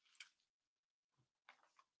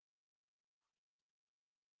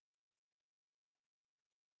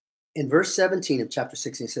 In verse 17 of chapter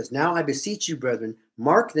 16, it says, now I beseech you, brethren,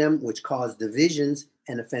 mark them which cause divisions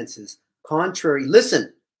and offenses. Contrary,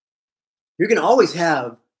 listen, you're going to always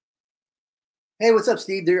have, hey, what's up,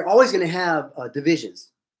 Steve? They're always going to have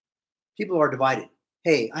divisions. People are divided.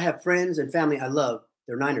 Hey, I have friends and family I love.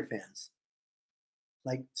 They're Niner fans.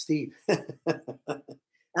 Like Steve.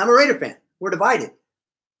 I'm a Raider fan. We're divided.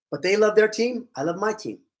 But they love their team. I love my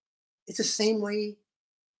team. It's the same way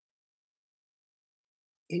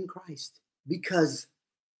in Christ, because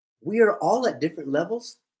we are all at different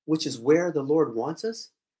levels, which is where the Lord wants us.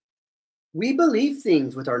 We believe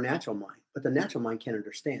things with our natural mind, but the natural mind can't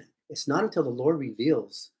understand. It's not until the Lord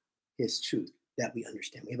reveals his truth that we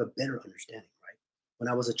understand. We have a better understanding, right? When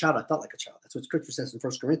I was a child, I thought like a child. That's what scripture says in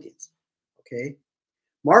 1 Corinthians. Okay?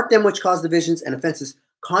 Mark them which cause divisions and offenses,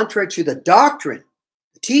 contrary to the doctrine,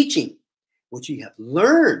 the teaching, which ye have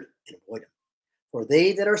learned, and avoid them. For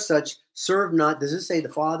they that are such serve not, does it say the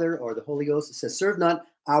Father or the Holy Ghost? It says, serve not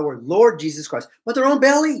our Lord Jesus Christ, but their own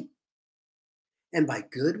belly. And by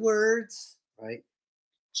good words, right?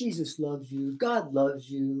 Jesus loves you. God loves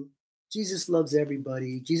you. Jesus loves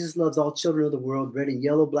everybody. Jesus loves all children of the world, red and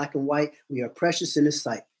yellow, black and white. We are precious in his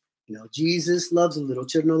sight. Jesus loves the little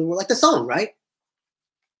children of the world, like the song, right?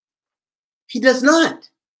 He does not.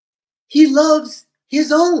 He loves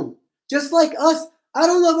his own, just like us. I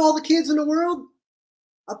don't love all the kids in the world.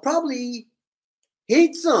 I probably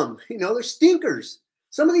Hates them. They're stinkers.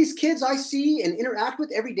 Some of these kids I see and interact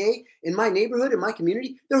with every day in my neighborhood, in my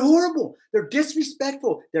community, they're horrible. They're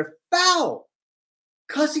disrespectful. They're foul.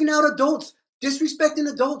 Cussing out adults,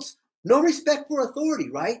 disrespecting adults, no respect for authority,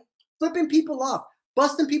 right? Flipping people off,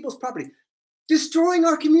 busting people's property, destroying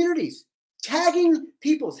our communities, tagging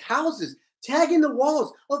people's houses, tagging the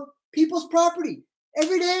walls of people's property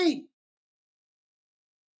every day.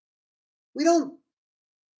 We don't.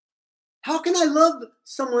 How can I love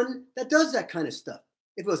someone that does that kind of stuff?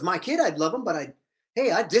 If it was my kid, I'd love him, but I'd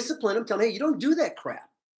discipline him, tell him, hey, you don't do that crap.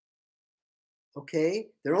 Okay?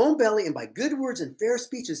 Their own belly, and by good words and fair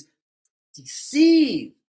speeches,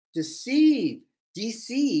 deceive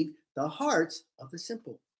the hearts of the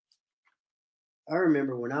simple. I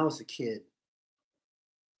remember when I was a kid,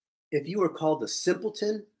 if you were called a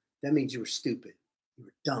simpleton, that means you were stupid. You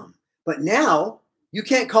were dumb. But now you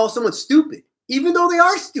can't call someone stupid, even though they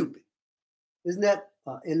are stupid. Isn't that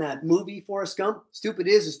in that movie Forrest Gump? Stupid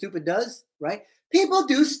is as stupid does, right? People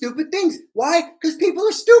do stupid things. Why? Because people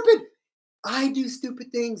are stupid. I do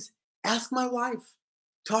stupid things. Ask my wife.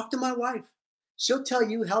 Talk to my wife. She'll tell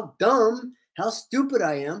you how dumb, how stupid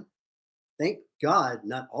I am. Thank God,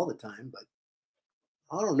 not all the time, but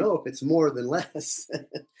I don't know if it's more than less.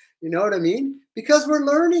 You know what I mean? Because we're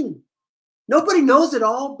learning. Nobody knows it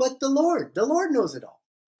all but the Lord. The Lord knows it all,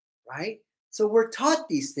 right? So we're taught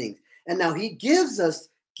these things. And now he gives us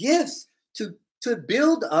gifts to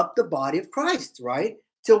build up the body of Christ, right?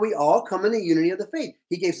 Till we all come in the unity of the faith.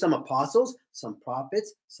 He gave some apostles, some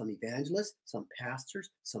prophets, some evangelists, some pastors,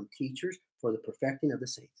 some teachers for the perfecting of the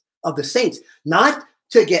saints. Of the saints, not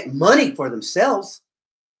to get money for themselves.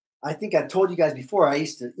 I think I've told you guys before, I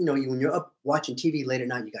used to, when you're up watching TV late at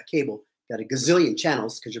night, you got cable, got a gazillion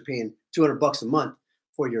channels because you're paying $200 a month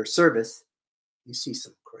for your service. You see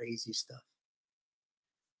some crazy stuff.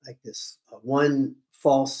 Like this one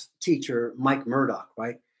false teacher, Mike Murdoch,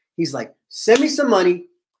 right? He's like, send me some money.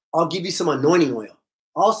 I'll give you some anointing oil.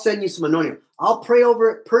 I'll send you some anointing oil. I'll pray over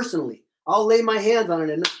it personally. I'll lay my hands on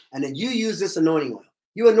it, and then you use this anointing oil.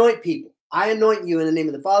 You anoint people. I anoint you in the name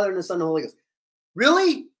of the Father and the Son and the Holy Ghost.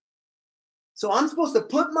 Really? So I'm supposed to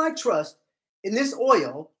put my trust in this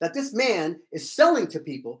oil that this man is selling to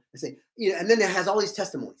people and say, and then it has all these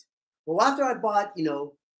testimonies. Well, after I bought,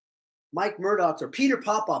 Mike Murdoch's or Peter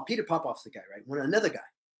Popoff's the guy, right? Another guy,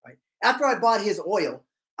 right? After I bought his oil,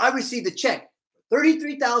 I received a check,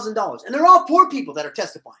 $33,000. And they're all poor people that are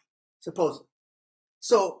testifying, supposedly.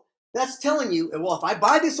 So that's telling you, well, if I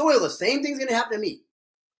buy this oil, the same thing's going to happen to me.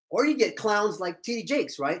 Or you get clowns like T.D.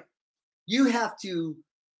 Jakes, right? You have to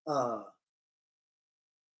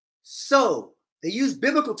sow. They use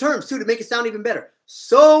biblical terms, too, to make it sound even better.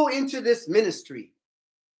 Sow into this ministry,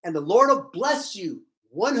 and the Lord will bless you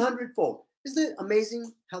 100-fold. Isn't it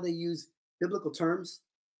amazing how they use biblical terms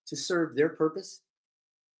to serve their purpose?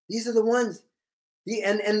 These are the ones,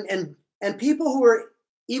 and people who are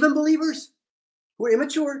even believers, who are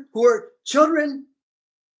immature, who are children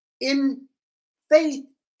in faith,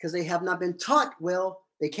 because they have not been taught well.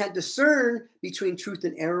 They can't discern between truth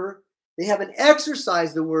and error. They haven't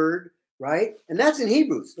exercised the word, right? And that's in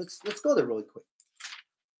Hebrews. Let's go there really quick.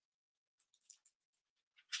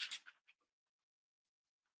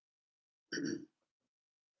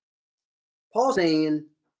 Paul's saying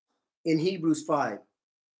in Hebrews 5,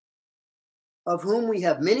 of whom we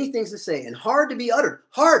have many things to say and hard to be uttered.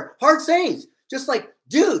 Hard sayings. Just like,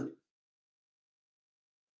 dude,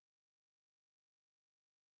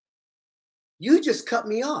 you just cut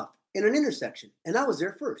me off in an intersection and I was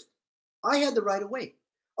there first. I had the right of way.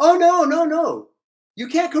 Oh, no. You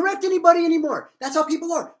can't correct anybody anymore. That's how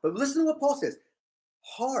people are. But listen to what Paul says.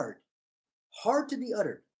 Hard to be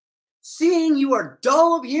uttered. Seeing you are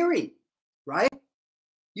dull of hearing, right?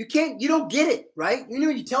 You don't get it, right?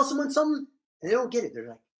 You tell someone something and they don't get it. They're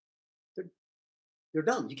like, they're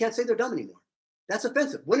dumb. You can't say they're dumb anymore. That's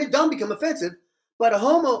offensive. When did dumb become offensive? But a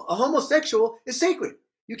homosexual is sacred.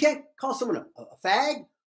 You can't call someone a fag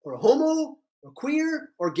or a homo or queer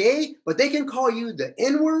or gay, but they can call you the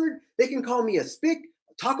N-word. They can call me a spick,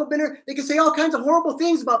 a taco bender. They can say all kinds of horrible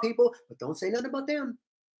things about people, but don't say nothing about them.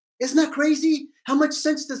 Isn't that crazy? How much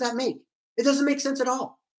sense does that make? It doesn't make sense at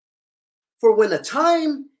all. For when the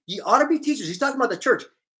time ye ought to be teachers, he's talking about the church,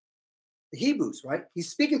 the Hebrews, right?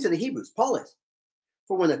 He's speaking to the Hebrews, Paul is.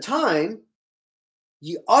 For when the time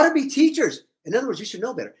ye ought to be teachers. In other words, you should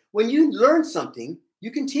know better. When you learn something,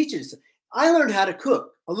 you can teach it. I learned how to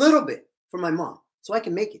cook a little bit from my mom, so I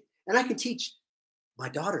can make it. And I can teach my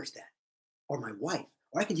daughters that, or my wife,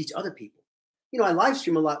 or I can teach other people. I live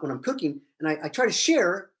stream a lot when I'm cooking, and I try to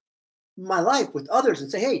share my life with others and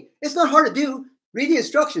say, hey, it's not hard to do. Read the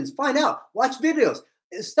instructions. Find out. Watch videos.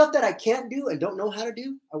 Stuff that I can't do and don't know how to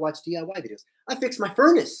do, I watch DIY videos. I fixed my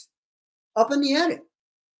furnace up in the attic,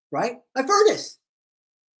 right? My furnace.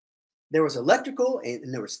 There was electrical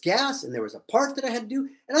and there was gas and there was a part that I had to do.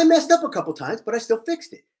 And I messed up a couple times, but I still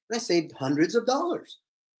fixed it. And I saved hundreds of dollars,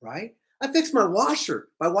 right? I fixed my washer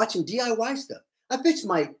by watching DIY stuff. I fixed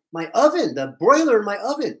my oven, the broiler in my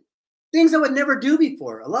oven. Things I would never do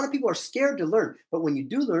before. A lot of people are scared to learn. But when you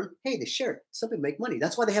do learn, hey, they share it. Something make money.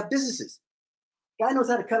 That's why they have businesses. Guy knows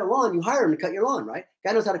how to cut a lawn. You hire him to cut your lawn, right?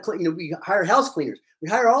 Guy knows how to clean. We hire house cleaners. We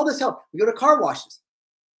hire all this help. We go to car washes.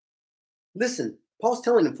 Listen, Paul's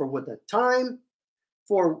telling them for the time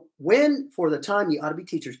you ought to be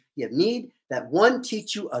teachers, you have need that one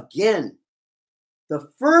teach you again the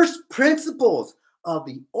first principles of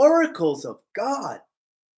the oracles of God,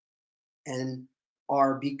 and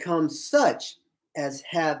are become such as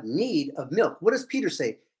have need of milk. What does Peter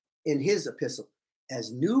say in his epistle?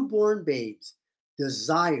 As newborn babes,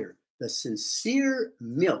 desire the sincere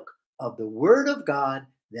milk of the word of God,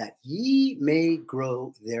 that ye may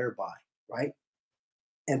grow thereby, right?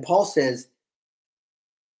 And Paul says,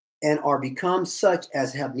 and are become such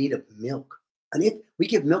as have need of milk. And if we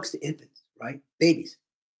give milks to infants, right? Babies.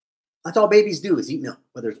 That's all babies do is eat milk,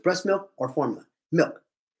 whether it's breast milk or formula. Milk.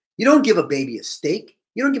 You don't give a baby a steak.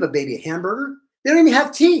 You don't give a baby a hamburger. They don't even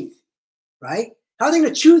have teeth, right? How are they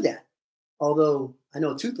going to chew that? Although I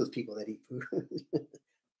know toothless people that eat food.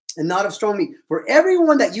 And not of strong meat. For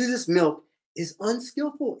everyone that uses milk is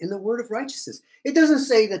unskillful in the word of righteousness. It doesn't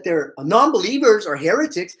say that they're non-believers or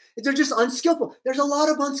heretics. They're just unskillful. There's a lot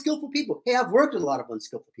of unskillful people. Hey, I've worked with a lot of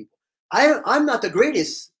unskillful people. I'm not the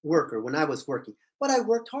greatest worker when I was working, but I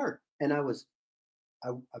worked hard. And I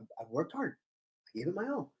worked hard. I gave it my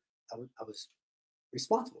all. I was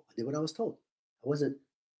responsible. I did what I was told. I wasn't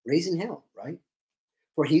raising hell, right?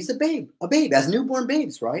 For he's a babe, as newborn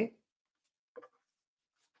babes, right?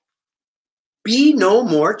 Be no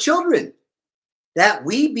more children, that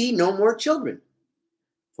we be no more children.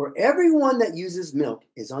 For everyone that uses milk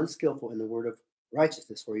is unskillful in the word of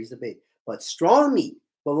righteousness, for he's a babe. But strong meat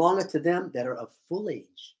belongeth to them that are of full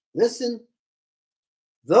age. Listen,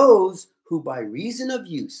 those who by reason of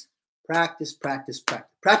use practice.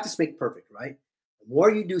 Practice make perfect, right? The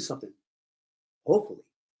more you do something, hopefully,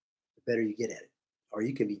 the better you get at it. Or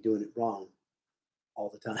you can be doing it wrong all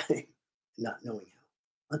the time, not knowing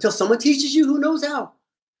how. Until someone teaches you who knows how.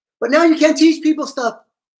 But now you can't teach people stuff.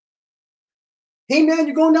 Hey, man,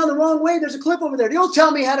 you're going down the wrong way. There's a cliff over there. They don't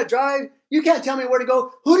tell me how to drive. You can't tell me where to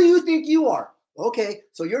go. Who do you think you are? Okay,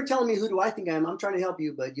 so you're telling me who do I think I am. I'm trying to help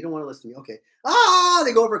you, but you don't want to listen to me. Okay.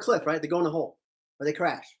 They go over a cliff, right? They go in a hole or they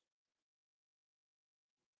crash.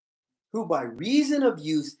 Who by reason of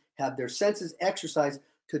use have their senses exercised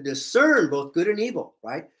to discern both good and evil,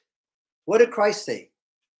 right? What did Christ say?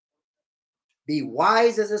 Be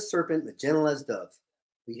wise as a serpent, but gentle as doves.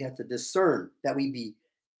 We have to discern that we be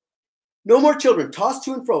no more children, tossed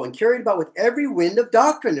to and fro and carried about with every wind of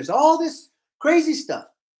doctrine. There's all this crazy stuff.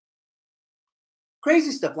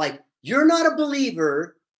 Crazy stuff like you're not a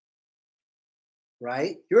believer,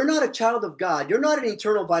 right? You're not a child of God. You're not an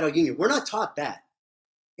eternal vital union. We're not taught that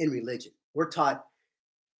in religion. We're taught,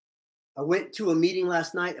 I went to a meeting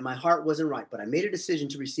last night and my heart wasn't right, but I made a decision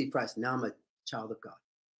to receive Christ. Now I'm a child of God.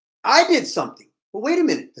 I did something. But wait a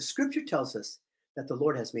minute. The scripture tells us that the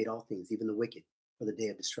Lord has made all things, even the wicked, for the day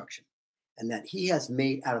of destruction. And that he has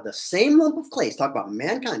made out of the same lump of clay, talk about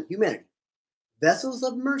mankind, humanity, vessels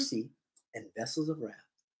of mercy and vessels of wrath.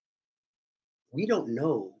 We don't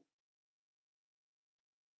know.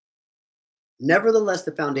 Nevertheless,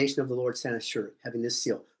 the foundation of the Lord standeth sure, having this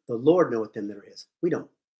seal. The Lord knoweth them that are his. We don't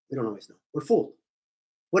always know. We're fooled.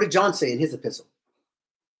 What did John say in his epistle?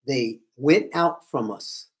 They went out from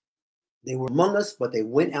us. They were among us, but they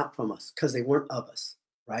went out from us because they weren't of us,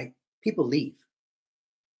 right? People leave.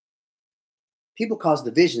 People cause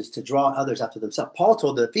divisions to draw others after themselves. Paul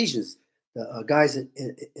told the Ephesians, the guys in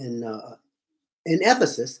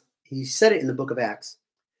Ephesus, he said it in the book of Acts.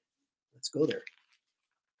 Let's go there.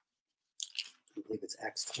 I believe it's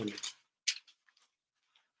Acts 20.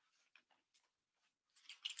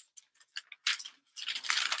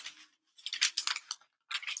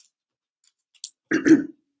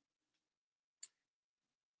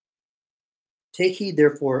 Take heed,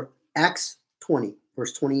 therefore, Acts 20,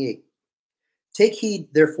 verse 28. Take heed,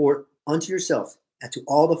 therefore, unto yourself and to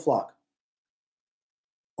all the flock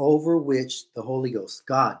over which the Holy Ghost,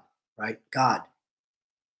 God, right? God,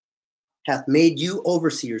 hath made you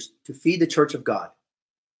overseers to feed the church of God.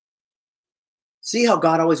 See how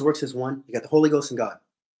God always works as one? You got the Holy Ghost and God,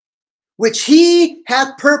 which he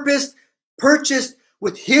hath purchased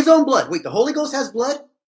with his own blood. Wait, the Holy Ghost has blood?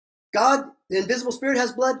 God, the invisible spirit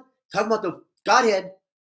has blood? Talking about the Godhead,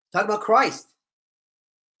 talking about Christ.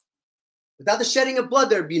 Without the shedding of blood,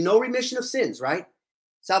 there'd be no remission of sins, right?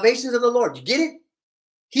 Salvation is of the Lord. You get it?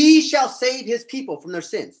 He shall save his people from their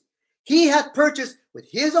sins. He hath purchased with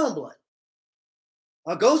his own blood.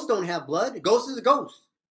 A ghost don't have blood. A ghost is a ghost,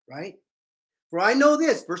 right? For I know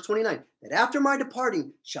this, verse 29, that after my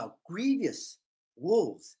departing shall grievous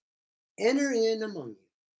wolves enter in among you,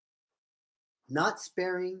 not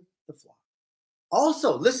sparing the flock.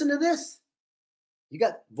 Also, listen to this. You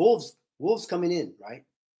got wolves coming in, right?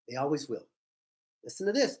 They always will. Listen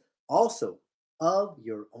to this. Also, of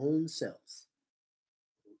your own selves.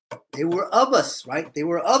 They were of us, right? They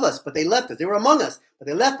were of us, but they left us. They were among us, but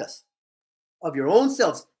they left us. Of your own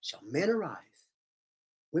selves shall men arise,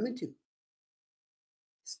 women too,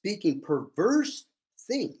 speaking perverse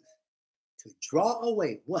things to draw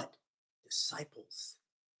away what? Disciples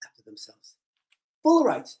after themselves.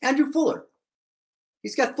 Fullerites, Andrew Fuller.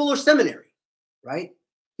 He's got Fuller Seminary, right?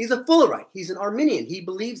 He's a Fullerite. He's an Arminian. He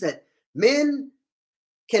believes that men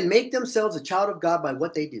can make themselves a child of God by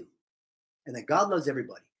what they do, and that God loves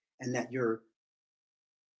everybody, and that you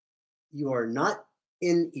are not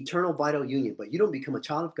in eternal vital union, but you don't become a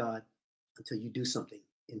child of God until you do something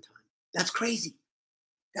in time. That's crazy.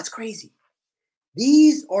 That's crazy.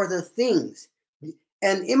 These are the things,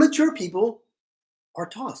 and immature people are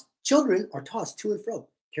tossed. Children are tossed to and fro,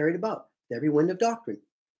 carried about with every wind of doctrine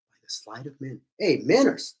by the sleight of men. Hey,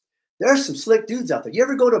 there's some slick dudes out there. You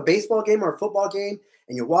ever go to a baseball game or a football game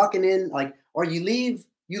and you're walking in, like, or you leave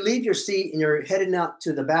your seat and you're heading out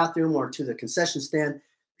to the bathroom or to the concession stand.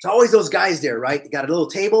 There's always those guys there, right? They got a little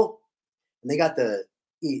table and they got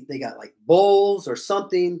like bowls or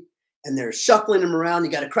something, and they're shuffling them around.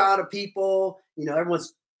 You got a crowd of people,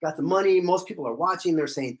 everyone's got the money. Most people are watching. They're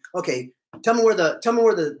saying, okay, tell me where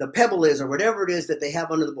the pebble is or whatever it is that they have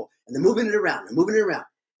under the bowl. And they're moving it around.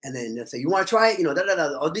 And then they'll say, you want to try it? You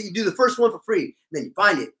do the first one for free. And then you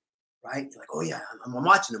find it, right? You're like, oh yeah, I'm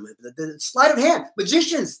watching them. The sleight of hand,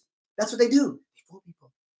 magicians. That's what they do. They fool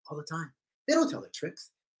people all the time. They don't tell their tricks.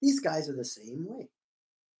 These guys are the same way.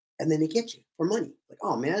 And then they get you for money. Like,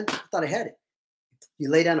 oh man, I thought I had it. You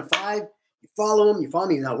lay down a 5, you follow him, He's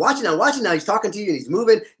now watching now. He's talking to you and he's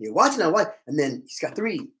moving. And you're watching now, and then he's got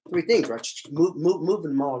three things, right? Moving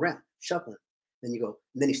them all around, shuffling. Then you go,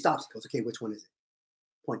 and then he stops. He goes, okay, which one is it?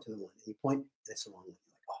 Point to the one. And you point, and it's the wrong one.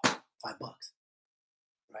 You're like, oh, $5,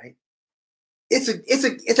 right?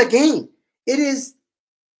 It's a game. It is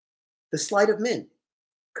the sleight of men.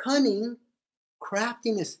 Cunning,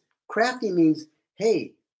 craftiness. Crafty means,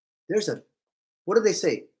 hey, what do they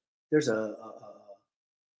say? There's a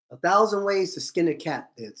 1,000 ways to skin a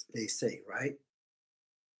cat, they say, right?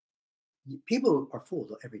 People are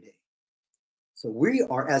fooled every day. So we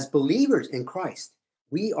are, as believers in Christ,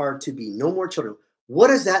 we are to be no more children. What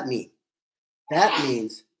does that mean? That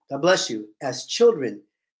means, God bless you, as children,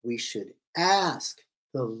 we should ask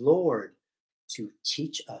the Lord to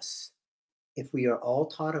teach us. If we are all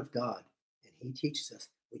taught of God and he teaches us,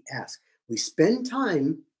 we ask. We spend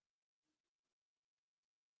time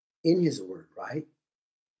in his word, right?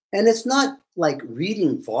 And it's not like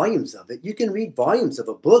reading volumes of it. You can read volumes of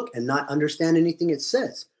a book and not understand anything it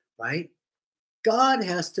says, right? God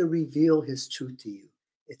has to reveal his truth to you.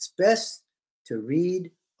 It's best to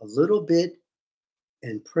read a little bit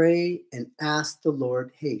and pray and ask the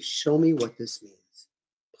Lord, hey, show me what this means,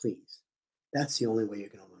 please. That's the only way you're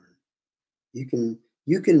going to learn.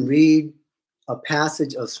 You can read a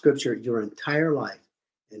passage of scripture your entire life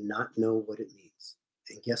and not know what it means.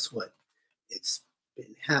 And guess what? It's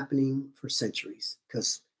been happening for centuries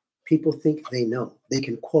because people think they know. They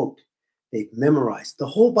can quote. They've memorized the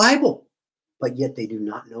whole Bible, but yet they do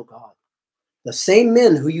not know God. The same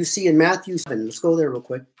men who you see in Matthew 7. Let's go there real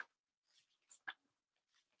quick.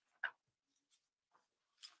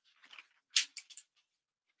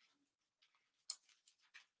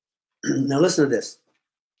 Now listen to this.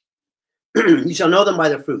 You shall know them by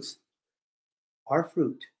their fruits. Our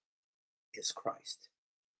fruit is Christ.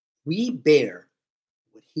 We bear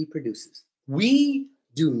what he produces. We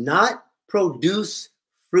do not produce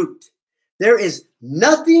fruit. There is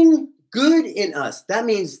nothing good in us. That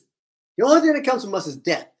means the only thing that comes from us is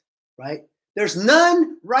death, right? There's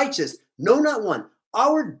none righteous, no, not one.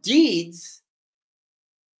 Our deeds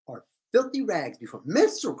are filthy rags before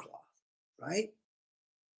menstrual cloth, right?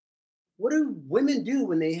 What do women do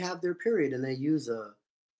when they have their period and they use a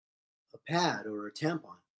pad or a tampon?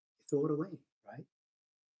 They throw it away, right?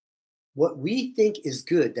 What we think is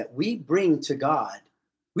good that we bring to God,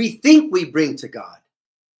 we think we bring to God,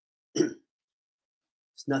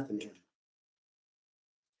 it's nothing to him.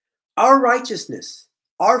 Our righteousness,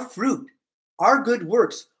 our fruit, our good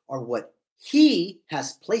works are what he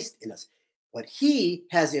has placed in us, what he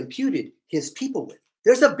has imputed his people with.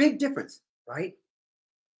 There's a big difference, right?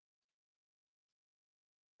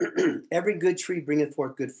 Every good tree bringeth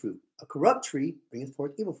forth good fruit. A corrupt tree bringeth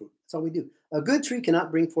forth evil fruit. That's all we do. A good tree cannot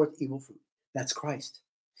bring forth evil fruit. That's Christ.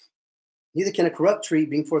 Neither can a corrupt tree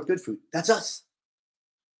bring forth good fruit. That's us.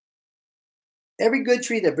 Every good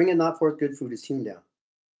tree that bringeth not forth good fruit is hewn down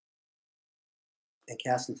and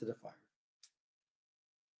cast into the fire.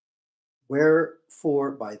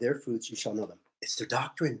 Wherefore by their fruits you shall know them. It's their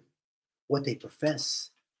doctrine, what they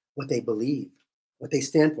profess, what they believe, what they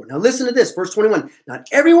stand for. Now listen to this, verse 21. Not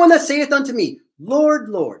everyone that saith unto me, Lord,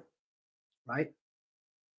 Lord, right?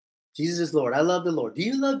 Jesus is Lord. I love the Lord. Do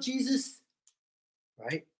you love Jesus?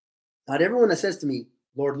 Right? Not everyone that says to me,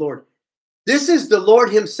 Lord, Lord. This is the Lord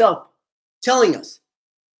himself telling us.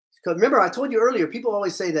 Because remember, I told you earlier, people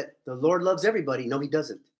always say that the Lord loves everybody. No, he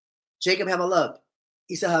doesn't. Jacob have I loved.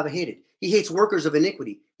 Esau have I hated. He hates workers of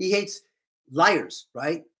iniquity. He hates liars,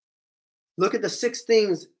 right? Look at the 6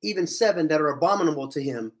 things, even 7, that are abominable to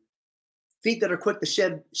him. Feet that are quick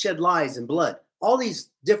to shed lies and blood. All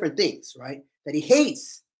these different things, right? That he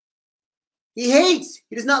hates. He hates.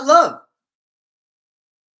 He does not love.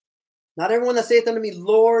 Not everyone that saith unto me,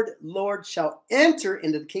 Lord, Lord, shall enter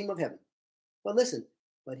into the kingdom of heaven. But listen,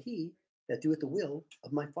 but he that doeth the will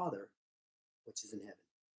of my Father, which is in heaven.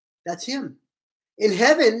 That's him. In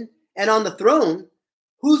heaven and on the throne,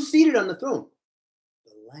 who's seated on the throne?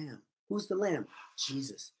 The Lamb. Who's the Lamb?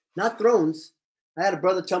 Jesus. Not thrones. I had a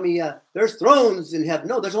brother tell me, there's thrones in heaven.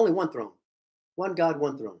 No, there's only one throne. One God,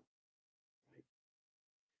 one throne.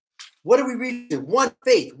 What are we reading? One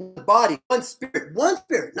faith, one body, one spirit,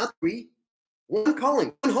 not 3. One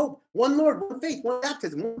calling, one hope, one Lord, one faith, one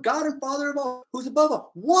baptism, one God and Father of all, who's above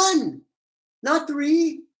all. One, not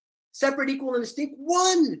 3. Separate, equal, and distinct.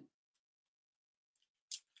 One.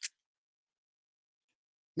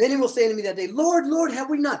 Many will say to me that day, Lord, Lord, have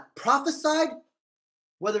we not prophesied?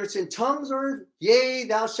 Whether it's in tongues or, yea,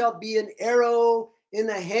 thou shalt be an arrow in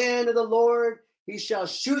the hand of the Lord. He shall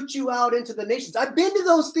shoot you out into the nations. I've been to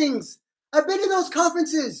those things. I've been to those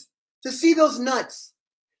conferences to see those nuts.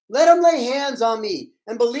 Let them lay hands on me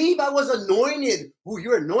and believe I was anointed. Ooh,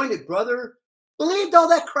 you're anointed, brother. Believed all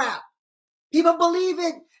that crap. People believe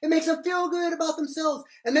it. It makes them feel good about themselves.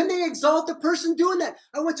 And then they exalt the person doing that.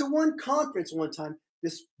 I went to one conference one time.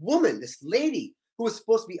 This woman, this lady who was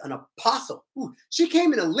supposed to be an apostle, ooh, she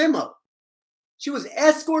came in a limo. She was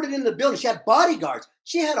escorted in the building. She had bodyguards.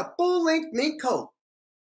 She had a full-length mink coat.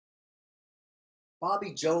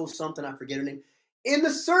 Bobby Joe something, I forget her name. In the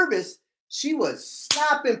service, she was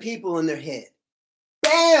slapping people in their head.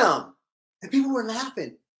 Bam! And people were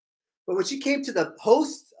laughing. But when she came to the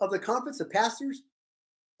hosts of the conference, the pastors,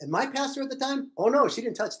 and my pastor at the time, oh no, she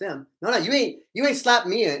didn't touch them. No, you ain't slapped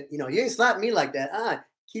me. You ain't slapped me like that.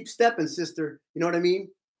 Keep stepping, sister. You know what I mean?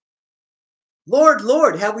 Lord,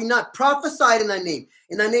 Lord, have we not prophesied in thy name?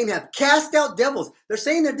 In thy name have cast out devils. They're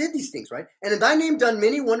saying they did these things, right? And in thy name done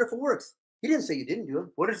many wonderful works. He didn't say you didn't do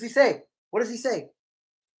them. What does he say? What does he say?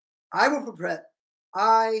 I will profess,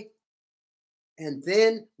 and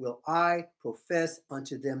then will I profess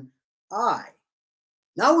unto them,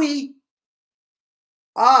 now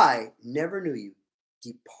I never knew you.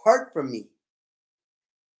 Depart from me,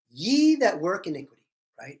 ye that work iniquity,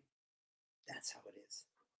 right? That's how it is.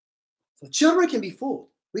 So children can be fooled.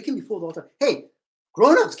 We can be fooled all the time. Hey,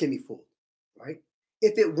 grown-ups can be fooled, right?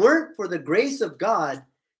 If it weren't for the grace of God,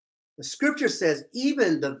 the scripture says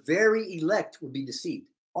even the very elect would be deceived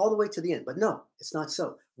all the way to the end. But no, it's not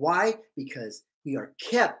so. Why? Because we are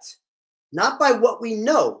kept not by what we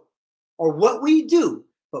know or what we do,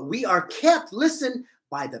 but we are kept, listen,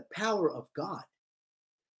 by the power of God.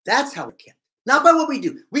 That's how we're kept. Not by what we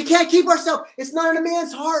do. We can't keep ourselves. It's not in a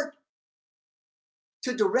man's heart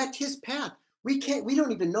to direct his path. We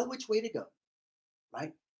don't even know which way to go,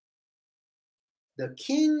 right? The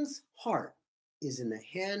king's heart is in the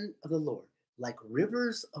hand of the Lord, like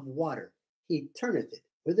rivers of water. He turneth it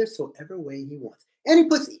whithersoever way he wants. And he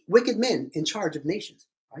puts wicked men in charge of nations,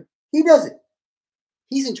 right? He does it.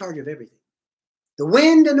 He's in charge of everything. The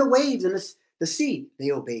wind and the waves and the sea,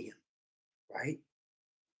 they obey him, right?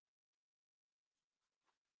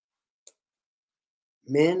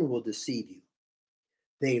 Men will deceive you.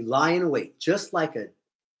 They lie in wait, just like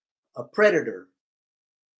a predator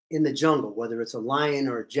in the jungle, whether it's a lion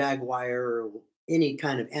or a jaguar or any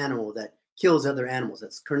kind of animal that kills other animals,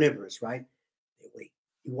 that's carnivorous, right? They wait.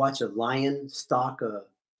 You watch a lion stalk a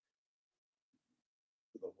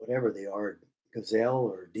whatever they are, gazelle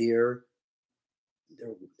or deer,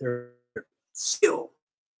 they're still.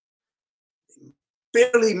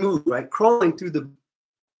 barely move, right? Crawling through the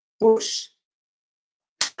bush,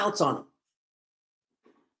 pounce on them,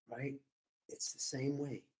 right? It's the same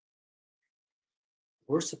way.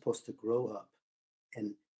 We're supposed to grow up,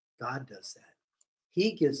 and God does that.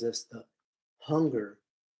 He gives us the hunger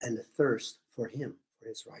and the thirst for Him, for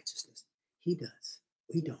His righteousness. He does.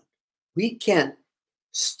 We don't. We can't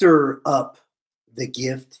stir up the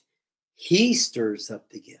gift. He stirs up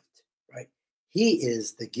the gift, right? He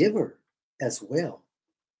is the giver as well.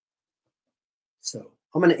 So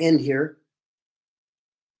I'm going to end here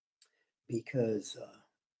because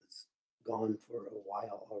it's gone for a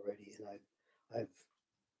while already, and I've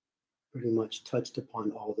pretty much touched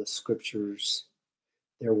upon all the scriptures.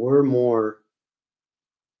 There were more.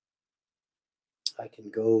 I can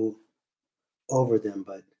go over them,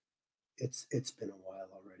 but it's been a while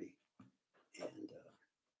already, and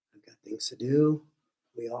I've got things to do.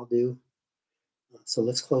 We all do. So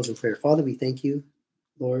let's close in prayer. Father, we thank you,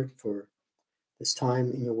 Lord, for this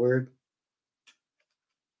time in your word.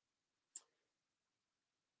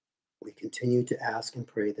 We continue to ask and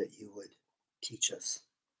pray that you would teach us.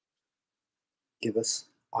 Give us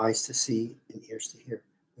eyes to see and ears to hear.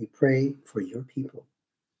 We pray for your people.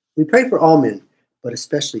 We pray for all men, but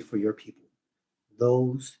especially for your people,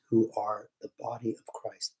 those who are the body of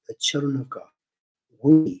Christ, the children of God.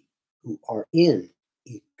 We who are in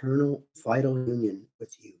eternal vital union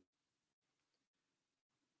with you.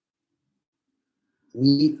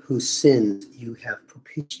 We whose sins you have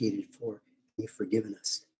propitiated for, and you've forgiven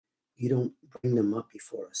us. You don't bring them up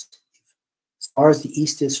before us. As far as the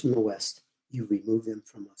east is from the west, you remove them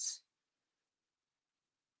from us.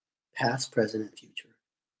 Past, present, and future.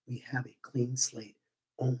 We have a clean slate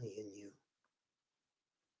only in you.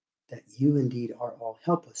 That you indeed are all.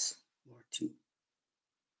 Help us, Lord, to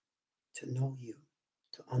know you,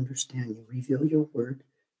 to understand you. Reveal your word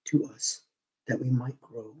to us that we might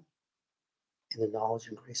grow in the knowledge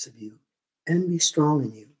and grace of you and be strong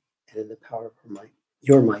in you and in the power of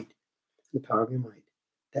your might, the power of your might,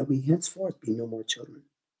 that we henceforth be no more children,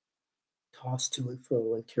 tossed to and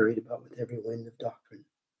fro and carried about with every wind of doctrine,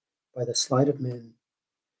 by the sleight of men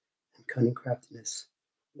and cunning craftiness,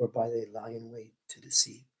 whereby they lie in wait to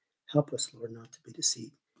deceive. Help us, Lord, not to be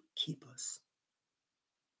deceived. Keep us.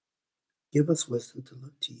 Give us wisdom to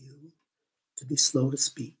look to you, to be slow to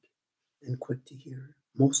speak and quick to hear.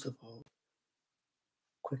 Most of all,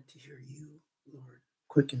 quick to hear you, Lord.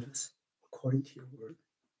 Quicken us according to your word.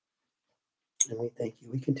 And we thank you.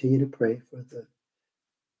 We continue to pray for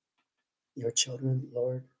your children,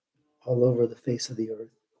 Lord, all over the face of the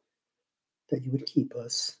earth, that you would keep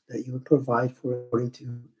us, that you would provide for us according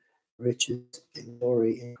to riches and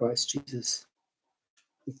glory in Christ Jesus.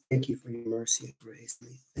 We thank you for your mercy and grace.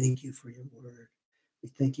 We thank you for your word. We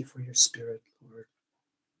thank you for your spirit, Lord.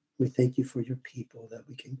 We thank you for your people, that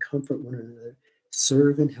we can comfort one another,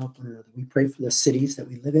 serve and help one another. We pray for the cities that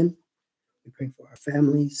we live in. We pray for our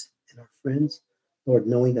families and our friends, Lord,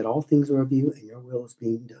 knowing that all things are of you and your will is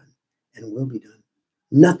being done and will be done.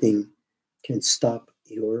 Nothing can stop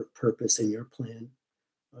your purpose and your plan.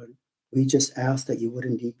 Lord, we just ask that you would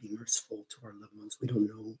indeed be merciful to our loved ones. We don't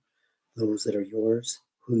know those that are yours,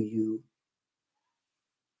 whose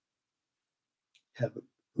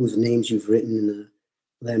names you've written in the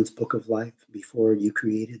Lamb's Book of Life before you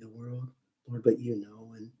created the world, Lord, but you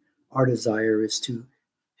know, and our desire is to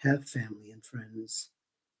have family and friends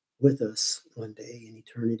with us one day in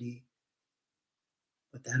eternity.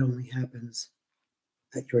 But that only happens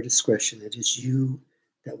at your discretion. It is you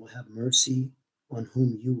that will have mercy on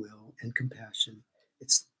whom you will and compassion.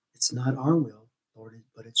 It's not our will, Lord,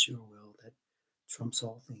 but it's your will that trumps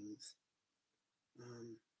all things.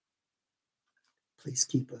 Please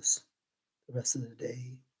keep us the rest of the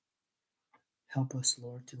day. Help us,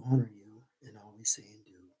 Lord, to honor you in all we say and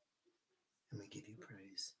do. And we give you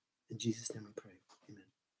praise. In Jesus' name we pray. Amen.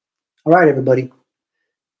 All right, everybody.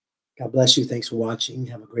 God bless you. Thanks for watching.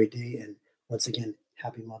 Have a great day. And once again,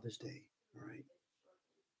 happy Mother's Day. All right.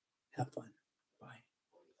 Have fun. Bye.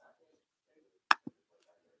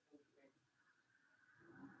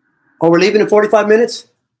 Oh, we're leaving in 45 minutes?